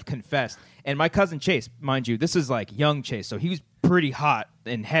like kind of confessed. And my cousin Chase, mind you, this is like young Chase, so he was pretty hot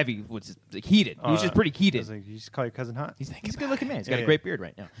and heavy, was heated. He was just pretty heated. Like, you just call your cousin hot? He's a good-looking man. He's got a great beard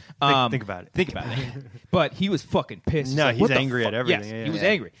right now. Think about it. Think about it. But he was fucking pissed. No, like, he's angry at everything. Yes, Yeah, he was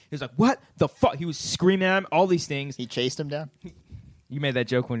angry. He was like, what the fuck? He was screaming at him, all these things. He chased him down? You made that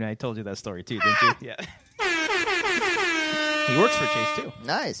joke when I told you that story, too, didn't you? Yeah. He works for Chase, too.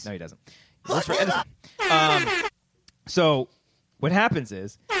 Nice. No, he doesn't. He works for Edison. So what happens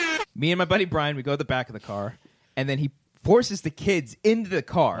is, me and my buddy Brian, we go to the back of the car, and then he forces the kids into the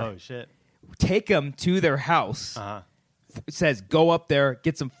car. Oh, shit. Take them to their house. Says, go up there,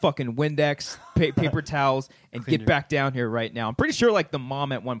 get some fucking Windex, paper towels, and get back down here right now. I'm pretty sure like the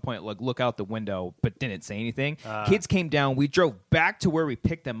mom at one point look out the window but didn't say anything. Kids came down. We drove back to where we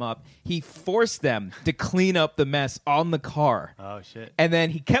picked them up. He forced them to clean up the mess on the car. Oh, shit. And then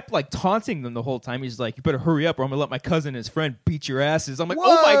he kept like taunting them the whole time. He's like, you better hurry up or I'm going to let my cousin and his friend beat your asses. I'm like,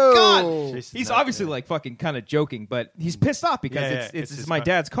 oh my God. Jason's He's nuts, obviously like fucking kind of joking, but he's pissed off because it's my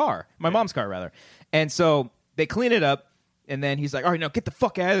dad's car. My mom's car, rather. And so they clean it up. And then he's like, all right, now get the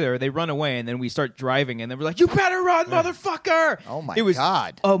fuck out of there. They run away, and then we start driving, and then we're like, you better run, motherfucker. Oh, my God. It was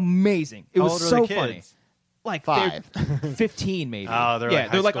amazing. It How was old were so the funny. kids? Like 5. 15 maybe. Oh, they're like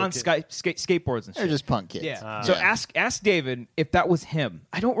high they're like school on skateboards and shit. They're just punk kids. Yeah. So ask David if that was him.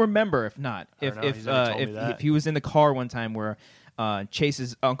 I don't remember if not. If he was in the car one time where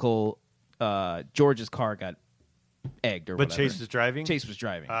Chase's uncle George's car got egged or whatever. But Chase was driving? Chase was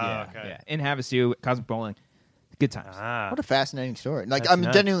driving. Oh, okay. Yeah. In Havasu, Cosmic Bowling. Good times. What a fascinating story. Like, That's I'm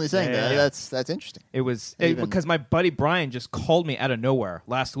nuts. genuinely saying that. Yeah. That's interesting. It was Even- because my buddy Brian just called me out of nowhere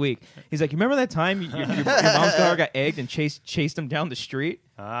last week. He's like, "You remember that time your mom's car got egged and chased him down the street?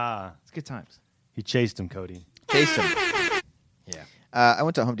 It's good times." He chased him, Cody. Chased him. Yeah. I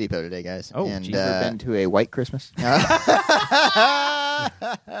went to Home Depot today, guys. Oh, and geez. been to a white Christmas.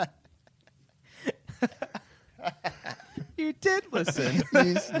 You did listen.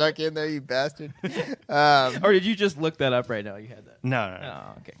 You snuck in there, you bastard. Or did you just look that up right now? You had that. No.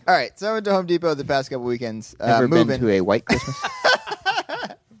 Oh, okay. All right, so I went to Home Depot the past couple weekends. Ever moving been to a white Christmas?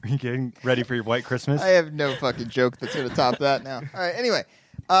 Are you getting ready for your white Christmas? I have no fucking joke that's going to top that now. All right, anyway.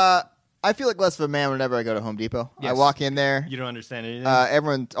 I feel like less of a man whenever I go to Home Depot. Yes. I walk in there. You don't understand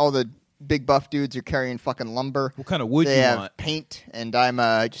anything? All the big buff dudes are carrying fucking lumber. What kind of wood they you have want? paint, and I'm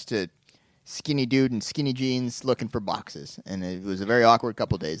just a skinny dude in skinny jeans looking for boxes. And it was a very awkward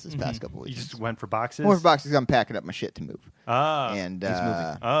couple days this past couple you weeks. just went for boxes? More for boxes 'cause I'm packing up my shit to move. And he's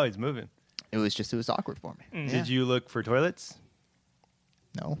moving. Oh, he's moving. It was awkward for me. Did you look for toilets?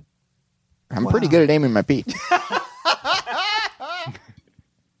 No. I'm pretty good at aiming my pee.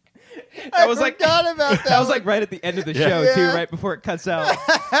 That was like forgot about that. that was like right at the end of the show too, right before it cuts out.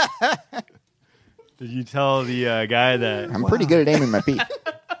 Did you tell the guy that? I'm pretty good at aiming my pee.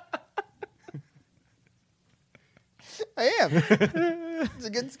 I am. It's a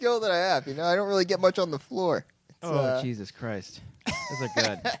good skill that I have. You know, I don't really get much on the floor. It's, Jesus Christ, those are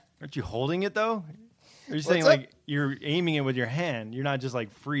good. Aren't you holding it though? Are you saying What's up? like you're aiming it with your hand? You're not just like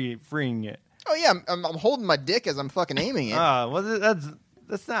freeing it. Oh yeah, I'm holding my dick as I'm fucking aiming it. Well,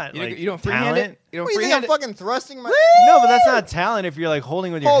 that's not like You don't freehand talent. it. You don't What do you think freehand I'm fucking thrusting my? No, but that's not talent if you're like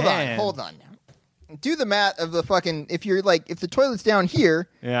holding with your Hold hand. on now. Do the math of the fucking. If the toilet's down here,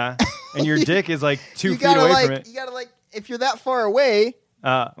 Yeah, and your dick is like 2 you feet gotta away like from it. you gotta like if you're that far away.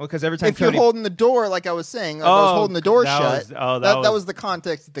 Well, because every time If you're holding the door, like I was saying, like I was holding the door shut. That was the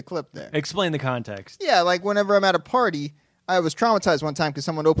context of the clip there. Explain the context. Yeah, like whenever I'm at a party, I was traumatized one time because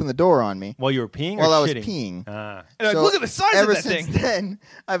someone opened the door on me While you were peeing, while or I was shitting? peeing. like, look at the size of ever that since thing.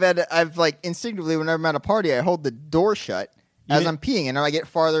 then, I've like instinctively whenever I'm at a party, I hold the door shut as I'm peeing, and I get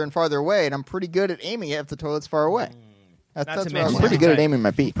farther and farther away, and I'm pretty good at aiming it if the toilet's far away. That's to where I'm mention pretty every good at time- aiming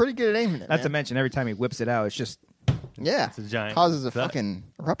my pee. Pretty good at aiming it. Not to man. mention, every time he whips it out, it's just Yeah, It's a giant causes a thud. fucking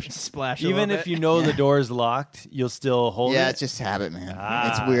eruption. splash. Even if you know the door is locked, you'll still hold Yeah, it. it's just habit, man. Ah.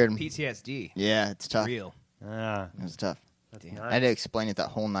 It's weird. PTSD, Yeah, it's tough. real. It was tough. That's I had to explain it that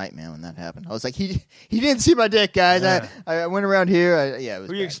whole night, man, when that happened. I was like, he didn't see my dick, guys. Yeah. I went around here. It was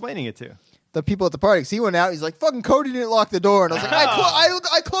Who are you bad. explaining it to? The people at the party. 'Cause he went out. He's like, fucking Cody didn't lock the door. And I was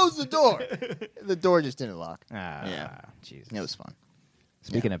like, I closed the door. The door just didn't lock. Yeah. Jesus. It was fun.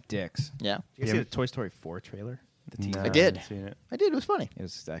 Speaking of dicks, Yeah. did you see the Toy Story 4 trailer? The teaser? No, I did. haven't seen it. I did. It was funny. It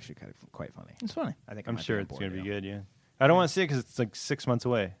was actually quite funny. It was funny. I think I I'm might sure be on it's board going to be now. good, yeah. I don't want to see it because it's like 6 months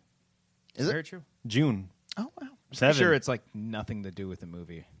away. Is it? Very true. June. Oh, wow. 7. Sure, it's like nothing to do with the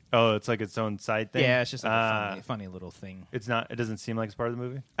movie. Oh, it's like its own side thing? Yeah, it's just like a funny little thing. It's not. It doesn't seem like it's part of the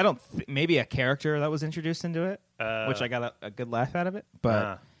movie? I don't maybe a character that was introduced into it, which I got a good laugh out of it.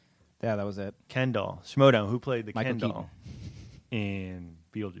 But yeah, that was it. Ken doll. Schmodown. Who played the Michael Ken doll in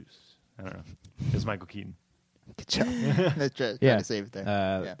Beetlejuice? I don't know. It's Michael Keaton. Good job. Let's try to save it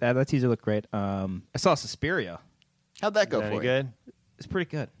there. That teaser looked great. I saw Suspiria. How'd that go Any for you? good? It's pretty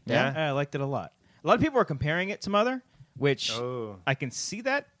good. Yeah? I liked it a lot. A lot of people are comparing it to Mother, which I can see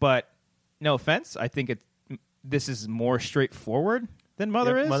that, but no offense, I think this is more straightforward than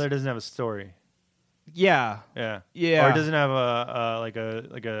Mother is. Mother doesn't have a story. Yeah. Yeah. Yeah. Or it doesn't have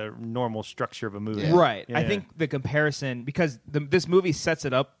a normal structure of a movie. Yeah. Right. Yeah. I think the comparison, because this movie sets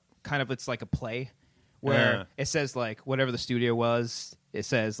it up kind of, it's like a play where it says like whatever the studio was, it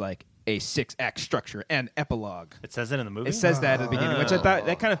says like a 6-act structure and epilogue. It says it in the movie? It says that at the beginning, which I thought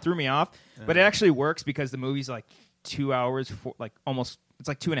that kind of threw me off, but it actually works because the movie's like 2 hours, like almost, it's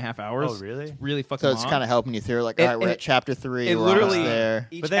like 2.5 hours. Oh, really? It's really fucking So long. it's kind of helping you through. Like, all right, we're at chapter 3. It We're literally almost there.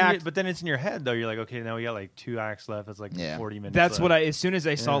 each But act. then it's in your head, though. You're like, okay, now we got like 2 acts left. It's like 40 minutes That's left. what as soon as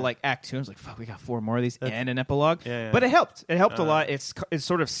I saw Yeah. like Act 2, I was like, fuck, we got 4 more of these and an epilogue. Yeah, yeah. But it helped. It helped a lot. It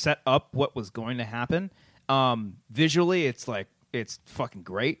sort of set up what was going to happen. Visually, it's fucking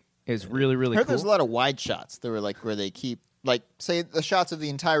great. It's really, really I heard cool. there's a lot of wide shots. There were like where they keep like say the shots of the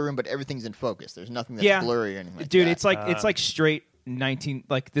entire room, but everything's in focus. There's nothing that's blurry or anything like Dude, that. it's like straight 19.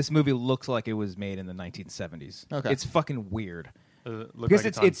 Like this movie looks like it was made in the 1970s. Okay. It's fucking weird. Look Because like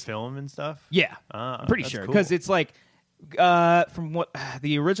it's on film and stuff? Yeah, I'm pretty that's sure cool. because it's like from what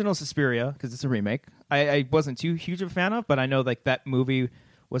the original Suspiria, because it's a remake. I wasn't too huge of a fan of, but I know like that movie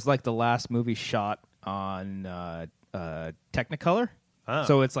was like the last movie shot on Technicolor. Oh.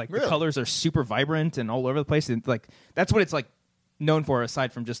 So it's like Really? the colors are super vibrant and all over the place, and like that's what it's like known for.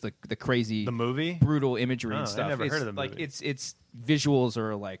 Aside from just the crazy The movie? brutal imagery Oh, and I stuff, never it's heard of the like movie. its visuals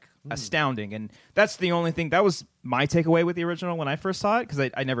are like astounding, and that's the only thing that was my takeaway with the original when I first saw it, because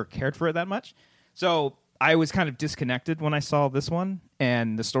I never cared for it that much. So I was kind of disconnected when I saw this one,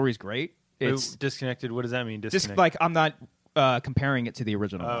 and the story's great. It's disconnected. What does that mean? just Disconnected. like I'm not comparing it to the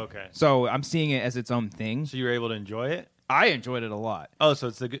original. Oh, okay. So I'm seeing it as its own thing. So you were able to enjoy it? I enjoyed it a lot. Oh, so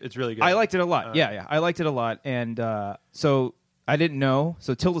it's really good. I liked it a lot. Yeah, I liked it a lot. And so I didn't know.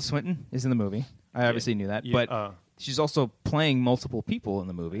 So Tilda Swinton is in the movie. I obviously knew that. But she's also playing multiple people in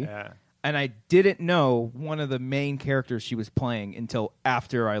the movie. Yeah. And I didn't know one of the main characters she was playing until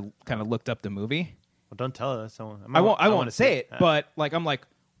after I kind of looked up the movie. Well, don't tell us. I I won't wanna say it, but like I'm like,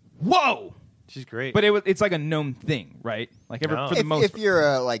 whoa! she's great. But it's like a known thing, right? Like No. for the most if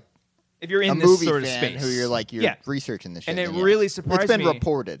you're like if you're a in this movie sort of fan space, who you're like you're Yeah. researching this shit, And it then yeah. really surprised It's been me.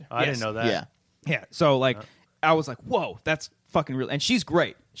 reported. I didn't Yes. know that. Yeah. Yeah. So like I was like, whoa, that's fucking real. And she's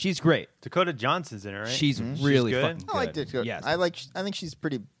great. She's great. Dakota Johnson's in it, right? She's really good? fucking good. I liked it. Too. Yes. I think she's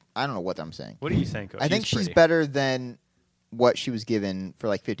pretty. I don't know what I'm saying. What are you saying, Coach? I think she's pretty. better than what she was given for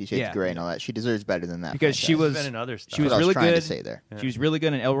like 50 Shades Yeah. of Grey and all that. She deserves better than that. Because she franchise. was She's been in other stuff. she was That's what I really trying good. to say there. She was really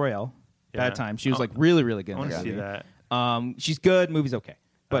good in El Royale. Yeah. Bad time. She was like really, really good I in want to that see movie. that. She's good. Movie's okay,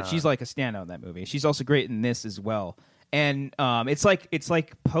 but she's like a standout in that movie. She's also great in this as well. And it's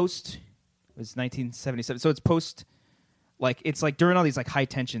like post. It was 1977, so it's post. Like it's like during all these like high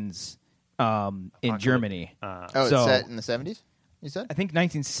tensions in Germany. Oh, So- it's set in the 70s. You said? I think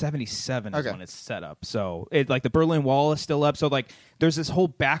 1977 is Okay. when it's set up. So it like the Berlin Wall is still up. So like there's this whole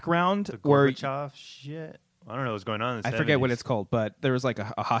background The where Gorbachev shit. I don't know what's going on in the I forget what 70s. it's called, but there was like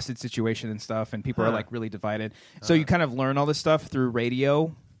a hostage situation and stuff, and people are like really divided. So you kind of learn all this stuff through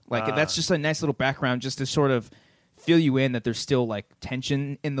radio. Like that's just a nice little background, just to sort of fill you in that there's still like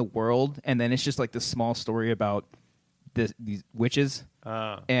tension in the world, and then it's just like this small story about these witches.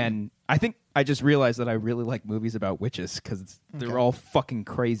 And I think I just realized that I really like movies about witches because they're all fucking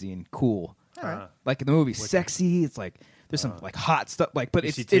crazy and cool. All right. Like the movie, sexy. It's like there's some like hot stuff. Like, but You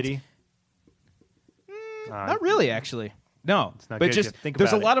it's see titty? not really, actually. No, not but good. just Think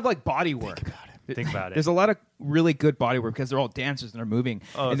there's a about it. lot of like body work. Think about it. There's a lot of really good body work because they're all dancers and they're moving.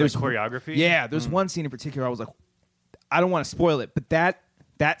 Oh, and there's there's like choreography? Yeah, there's one scene in particular. I was like, I don't want to spoil it, but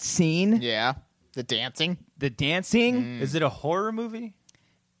that scene, Yeah. The dancing. the dancing, Is it a horror movie?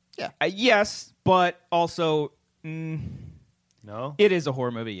 yes, but also No. it is a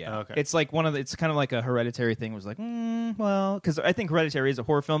horror movie. Yeah, Okay. it's like it's kind of like a Hereditary thing. It was like, well, because I think Hereditary is a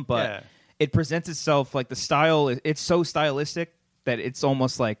horror film, but Yeah. it presents itself like the style. It's so stylistic that it's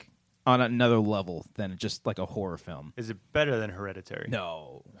almost like on another level than just like a horror film. Is it better than Hereditary?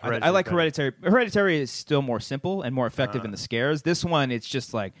 No, I Hereditary's like better. Hereditary. Hereditary is still more simple and more effective in the scares. This one, it's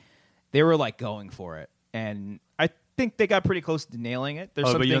just like they were like going for it, and I think they got pretty close to nailing it. There's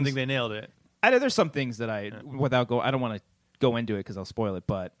Oh, some but you don't things- think they nailed it? There's some things that I don't want to go into it because I'll spoil it.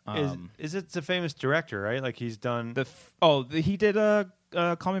 But is it a famous director, right? Like he's done he did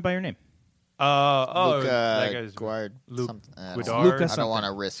Call Me by Your Name. Luke that guy's Guard. Luke Luca I don't want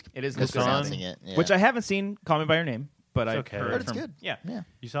to risk It is mispronouncing it. Yeah. Which I haven't seen Call Me by Your Name, but I've heard it's good. Yeah.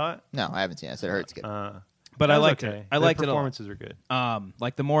 You saw it? No, I haven't seen it. I said I heard it's good. But I liked it. I liked it. Performances are good.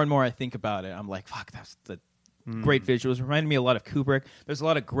 Like the more and more I think about it, I'm like, fuck, that's the great visuals. Reminded me a lot of Kubrick. There's a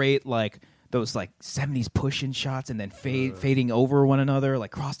lot of great those 70s push-in shots and then fading over one another,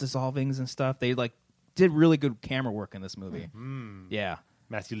 like cross dissolvings and stuff. They did really good camera work in this movie. Yeah.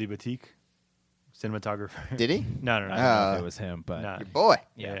 Matthew Libatique, cinematographer. Did he? No. I don't know if it was him, but Nah. Your boy.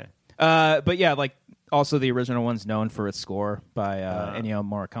 Yeah. but yeah, also the original one's known for its score by Ennio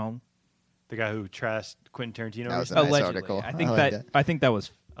Morricone. The guy who trashed Quentin Tarantino. That was a recently? nice Allegedly. article. I think that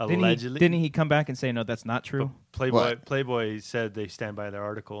was Allegedly. Didn't he come back and say no, that's not true? Playboy said they stand by their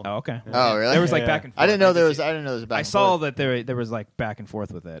article. Oh, okay. Oh, really? There was back and forth. I didn't know there was. I didn't know there was back. I and saw forth. that there was back and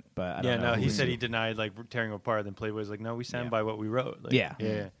forth with it, but I don't know. He said he denied tearing apart. Then Playboy's like, no, we stand by what we wrote.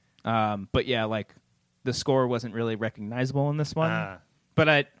 Yeah. But yeah, the score wasn't really recognizable in this one. But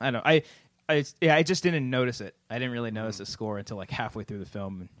I don't know. I just didn't notice it. I didn't really notice the score until halfway through the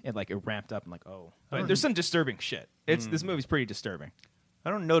film, and it ramped up. I'm like, oh, but there's some disturbing shit. This movie's pretty disturbing. I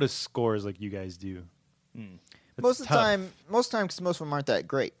don't notice scores like you guys do. Most of the time, because most of them aren't that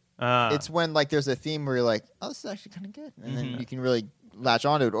great. It's when there's a theme where you're like, oh, this is actually kind of good, and then you can really latch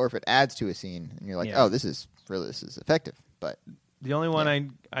onto it, or if it adds to a scene, and you're like, oh, this is effective. But the only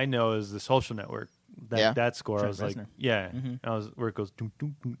one I know is The Social Network. That score, Trent I was Reznor. like, I was where it goes. Dum,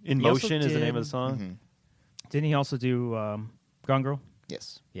 dum, dum. In Motion is the name of the song. Didn't he also do Gone Girl?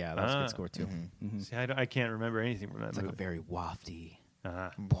 Yes. Yeah, that was a good score too. See, I can't remember anything from that It's movie. a very wafty.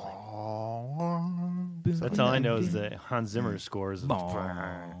 That's all I know is the Hans Zimmer scores.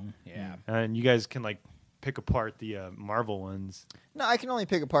 Yeah. And you guys can pick apart the Marvel ones. No, I can only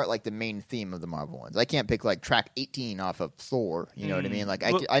pick apart the main theme of the Marvel ones. I can't pick track 18 off of Thor. You know what I mean?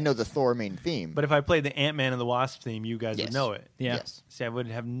 I know the Thor main theme. But if I played the Ant-Man and the Wasp theme, you guys would know it. Yeah. Yes. See, I would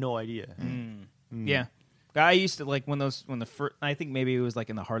have no idea. Yeah. I used to when the first. I think maybe it was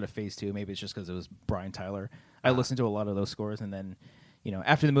in the heart of Phase 2. Maybe it's just because it was Brian Tyler. I listened to a lot of those scores, and then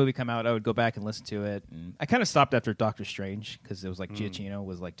after the movie came out, I would go back and listen to it. And I kind of stopped after Doctor Strange because it was Giacchino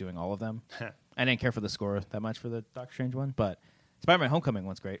was doing all of them. I didn't care for the score that much for the Doctor Strange one, but Spider-Man: Homecoming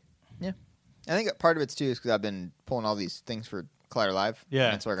one's great. Yeah, I think part of it's too is because I've been pulling all these things for Collider Live.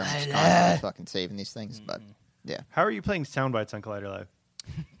 Yeah, and so I'm just constantly fucking saving these things. But yeah, how are you playing sound bites on Collider Live?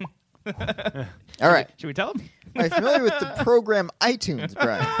 All right. Should we tell them? Are you familiar with the program iTunes,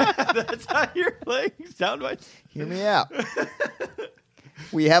 Brian? That's how you're playing sound bites? Hear me out.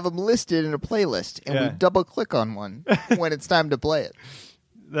 We have them listed in a playlist, and we double click on one when it's time to play it.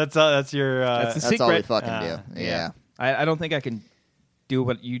 That's your. That's the That's secret. all we fucking do. Yeah. I don't think I can do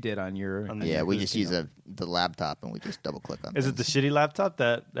what you did on your. We just use the laptop and we just double click on. Is it the shitty laptop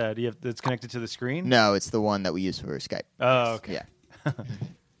that that's connected to the screen? No, it's the one that we use for Skype. Oh, okay. Yeah.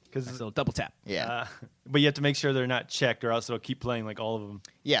 Because it's a little double tap. Yeah. But you have to make sure they're not checked, or else it'll keep playing all of them.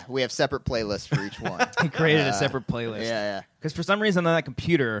 Yeah, we have separate playlists for each one. He created a separate playlist. Yeah. Because for some reason on that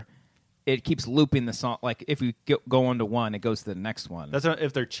computer, it keeps looping the song. If we go on to one, it goes to the next one. That's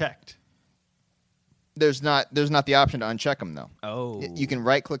if they're checked. There's not the option to uncheck them though. Oh. You can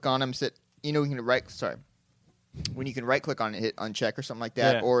right click on them. When you can right click on it, hit uncheck or something like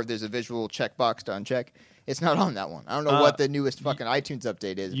that, or if there's a visual checkbox to uncheck, it's not on that one. I don't know what the newest fucking iTunes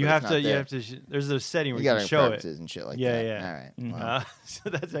update is. You have to. There's a setting where you can show it and shit like that. Yeah. All right. Wow. So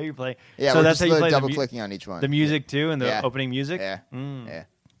that's how you play. Yeah. So we're that's just how you play double clicking on each one. The music too, and the opening music. Yeah. Yeah.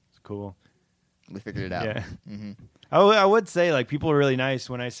 It's cool. We figured it out. Yeah. Mm-hmm. I would say people were really nice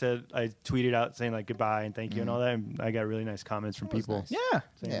when I tweeted out saying goodbye and thank you and all that. And I got really nice comments from people. Nice. Yeah.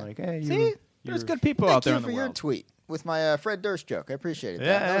 Saying hey, see, there's good people out there in the Thank you for your world. tweet with my Fred Durst joke. I appreciate it.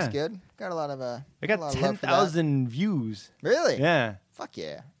 Yeah, That was good. Got a lot of. I got 10,000 views. Really? Yeah. Fuck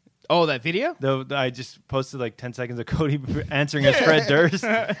yeah. Oh, that video? Though I just posted 10 seconds of Cody answering as Fred Durst.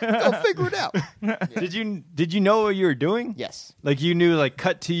 Go figure it out. Yeah. Did you know what you were doing? Yes. You knew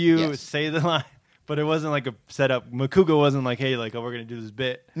cut to you, Yes. say the line, but it wasn't a setup. Makuga wasn't hey, we're gonna do this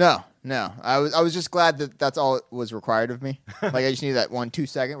bit. No. I was just glad that that's all it was required of me. I just need that 1-2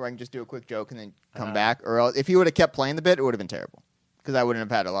 second where I can just do a quick joke and then come back. Or else, if he would have kept playing the bit, it would have been terrible because I wouldn't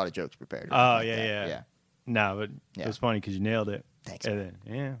have had a lot of jokes prepared. Oh like yeah. No, but it was funny because you nailed it. Thanks. And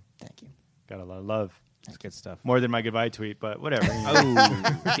then, Thank you. got a lot of love. That's good stuff. More than my goodbye tweet, but whatever.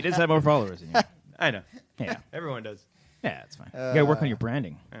 Oh, he does have more followers than you. I know. Yeah. Everyone does. Yeah, that's fine. You got to work on your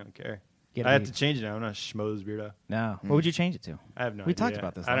branding. I don't care. I have to change it now. I'm not Schmoes Beardo. No. What would you change it to? I have no We idea. talked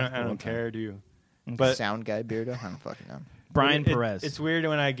about this. I last don't care, do you? But sound guy Beardo? I don't fucking know. Brian Perez. It's weird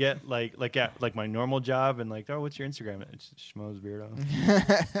when I get at my normal job and what's your Instagram? It's Schmoes Beardo.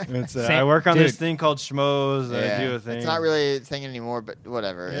 It's, I work on this thing called Schmoes. Yeah. I do a thing. It's not really a thing anymore, but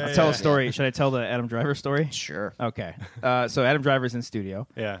whatever. I'll tell a story. Should I tell the Adam Driver story? Sure. Okay. So Adam Driver's in studio.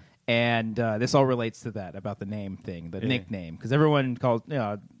 Yeah. And this all relates to that about the name thing, the nickname, because everyone calls me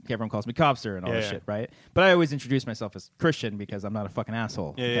Copster and all this shit, right? But I always introduce myself as Christian because I'm not a fucking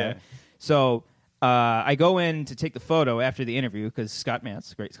asshole. Yeah, okay? yeah. So I go in to take the photo after the interview because Scott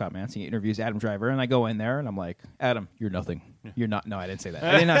Mantz, great Scott Mantz, he interviews Adam Driver, and I go in there and I'm like, Adam, you're nothing. You're not. No, I didn't say that.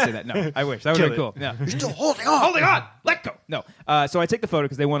 I did not say that. No, I wish that would have been cool. No. You're still holding on. Holding on. Let go. No. So I take the photo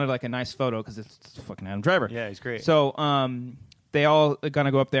because they wanted like a nice photo because it's fucking Adam Driver. Yeah, he's great. So they all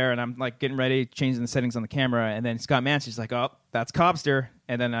gonna go up there, and I'm like getting ready, changing the settings on the camera, and then Scott Mantz is like, "Oh, that's Copster,"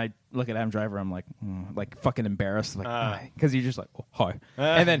 and then I look at Adam Driver, I'm like fucking embarrassed, like because he's just like, "Oh, hi,"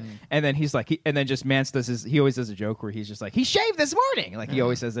 and then he's like, and then just Mantz does he always does a joke where he's just like, "He shaved this morning," like he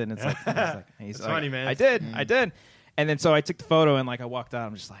always says it, and it's like he's like, funny, man. I did, and then so I took the photo, and like I walked out,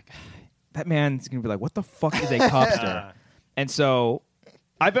 I'm just like, that man's gonna be like, "What the fuck is a Copster?" And so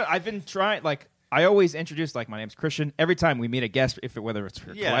I've been trying like. I always introduce, like, my name's Christian. Every time we meet a guest, whether it's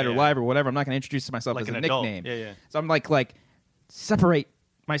for Collider Live or whatever, I'm not going to introduce myself like as a adult. nickname. Yeah. So I'm like, separate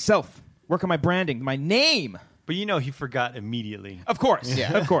myself, work on my branding, my name. But he forgot immediately. Of course,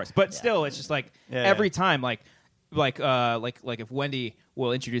 of course. But still, it's just like every time, like if Wendy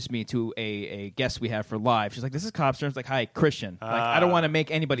will introduce me to a guest we have for live, she's like, "This is Copster." It's like, "Hi, Christian." Like, I don't want to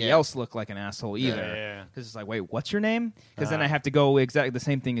make anybody else look like an asshole either. Because it's like, wait, what's your name? Because then I have to go exactly the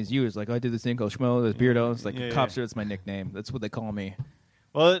same thing as you. It's like, I did this thing called Schmo, this Beardo. It's like Copster. It's my nickname. That's what they call me.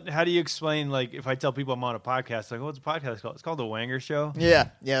 Well, how do you explain, like, if I tell people I'm on a podcast, like, what's the podcast called? It's called The Wanger Show. Yeah,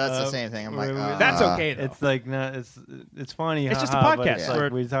 that's the same thing. I'm like, that's okay, though. It's like, it's funny. It's just a podcast.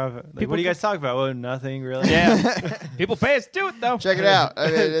 Like, we talk, like, what do you guys talk about? Well, nothing, really. Yeah. People pay us to do it, though. Check it out.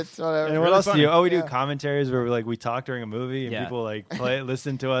 I mean, it's whatever. And what else do you? Oh, we do commentaries where we talk during a movie and people, like,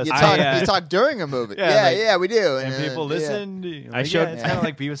 listen to us. You talk during a movie. Yeah, we do. And people listen. I showed. It's kind of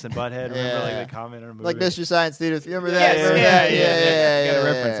like Beavis and Butthead. Remember, like, they comment on a movie. Like Mr. Science Theater. If you remember that? Yeah.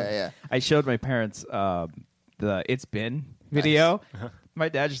 Yeah. I showed my parents the It's Been video. Nice. My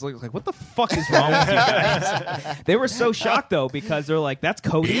dad just looked like, "What the fuck is wrong with you guys?" They were so shocked though because they're like, "That's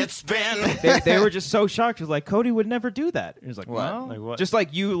Cody." It's been. They were just so shocked. He was like, "Cody would never do that." He was like, "What? Well, like what? Just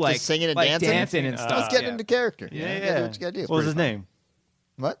like you, like just singing and like dancing and stuff." Let's get into character. Yeah. What you gotta do. What was his name?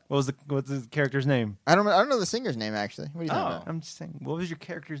 What? What's his character's name? I don't know the singer's name actually. What are you talking about? I'm just saying. What was your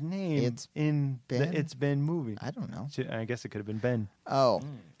character's name? It's in Ben? the It's Ben movie. I don't know. I guess it could have been Ben. Oh,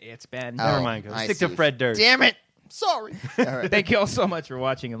 It's Ben. Never mind. Stick to Fred Durst. Damn it! Sorry. All right. Thank you all so much for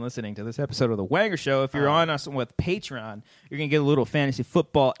watching and listening to this episode of The Wanger Show. If you're on us with Patreon, you're going to get a little fantasy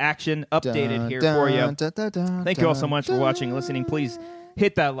football action updated here for you. Thank you all so much for watching and listening. Please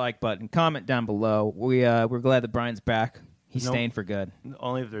hit that like button. Comment down below. We're glad that Brian's back. He's staying for good.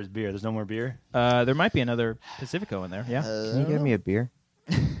 Only if there's beer. There's no more beer? There might be another Pacifico in there. Yeah. Can you get me a beer?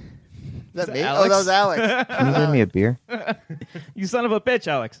 Is that me? Alex? Oh, that was Alex. Can you get me a beer? You son of a bitch,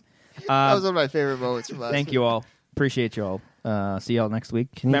 Alex. That was one of my favorite moments from last Thank week. you all. Appreciate you all. See y'all next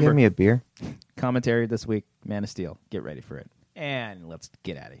week. Can you get me a beer? Commentary this week, Man of Steel. Get ready for it. And let's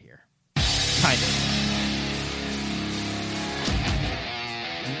get out of here. Kind of.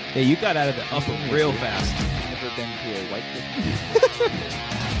 Yeah, you got out of the upper real fast. Never been to a white people.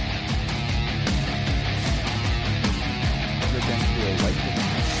 Never been to a white people.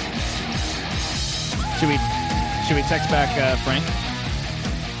 Should we text back Frank?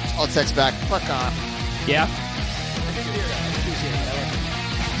 I'll text back. Fuck off. Yeah?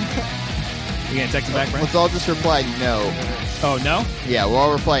 You gonna text him back, Frank? Let's all just reply no. Oh, no? Yeah, we'll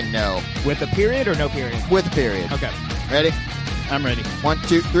all reply no. With a period or no period? With a period. Okay. Ready? I'm ready. 1,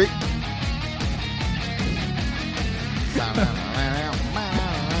 2, 3.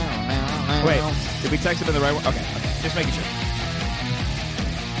 Wait, did we text him in the right one? Okay. Just making sure.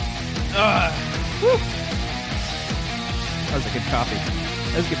 Whew. That was a good coffee.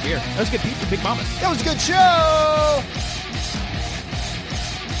 That was good beer. That was good pizza, Big Mama's. That was a good show!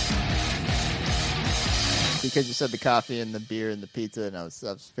 Because you said the coffee and the beer and the pizza, and I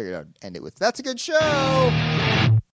was figured I'd end it with, that's a good show!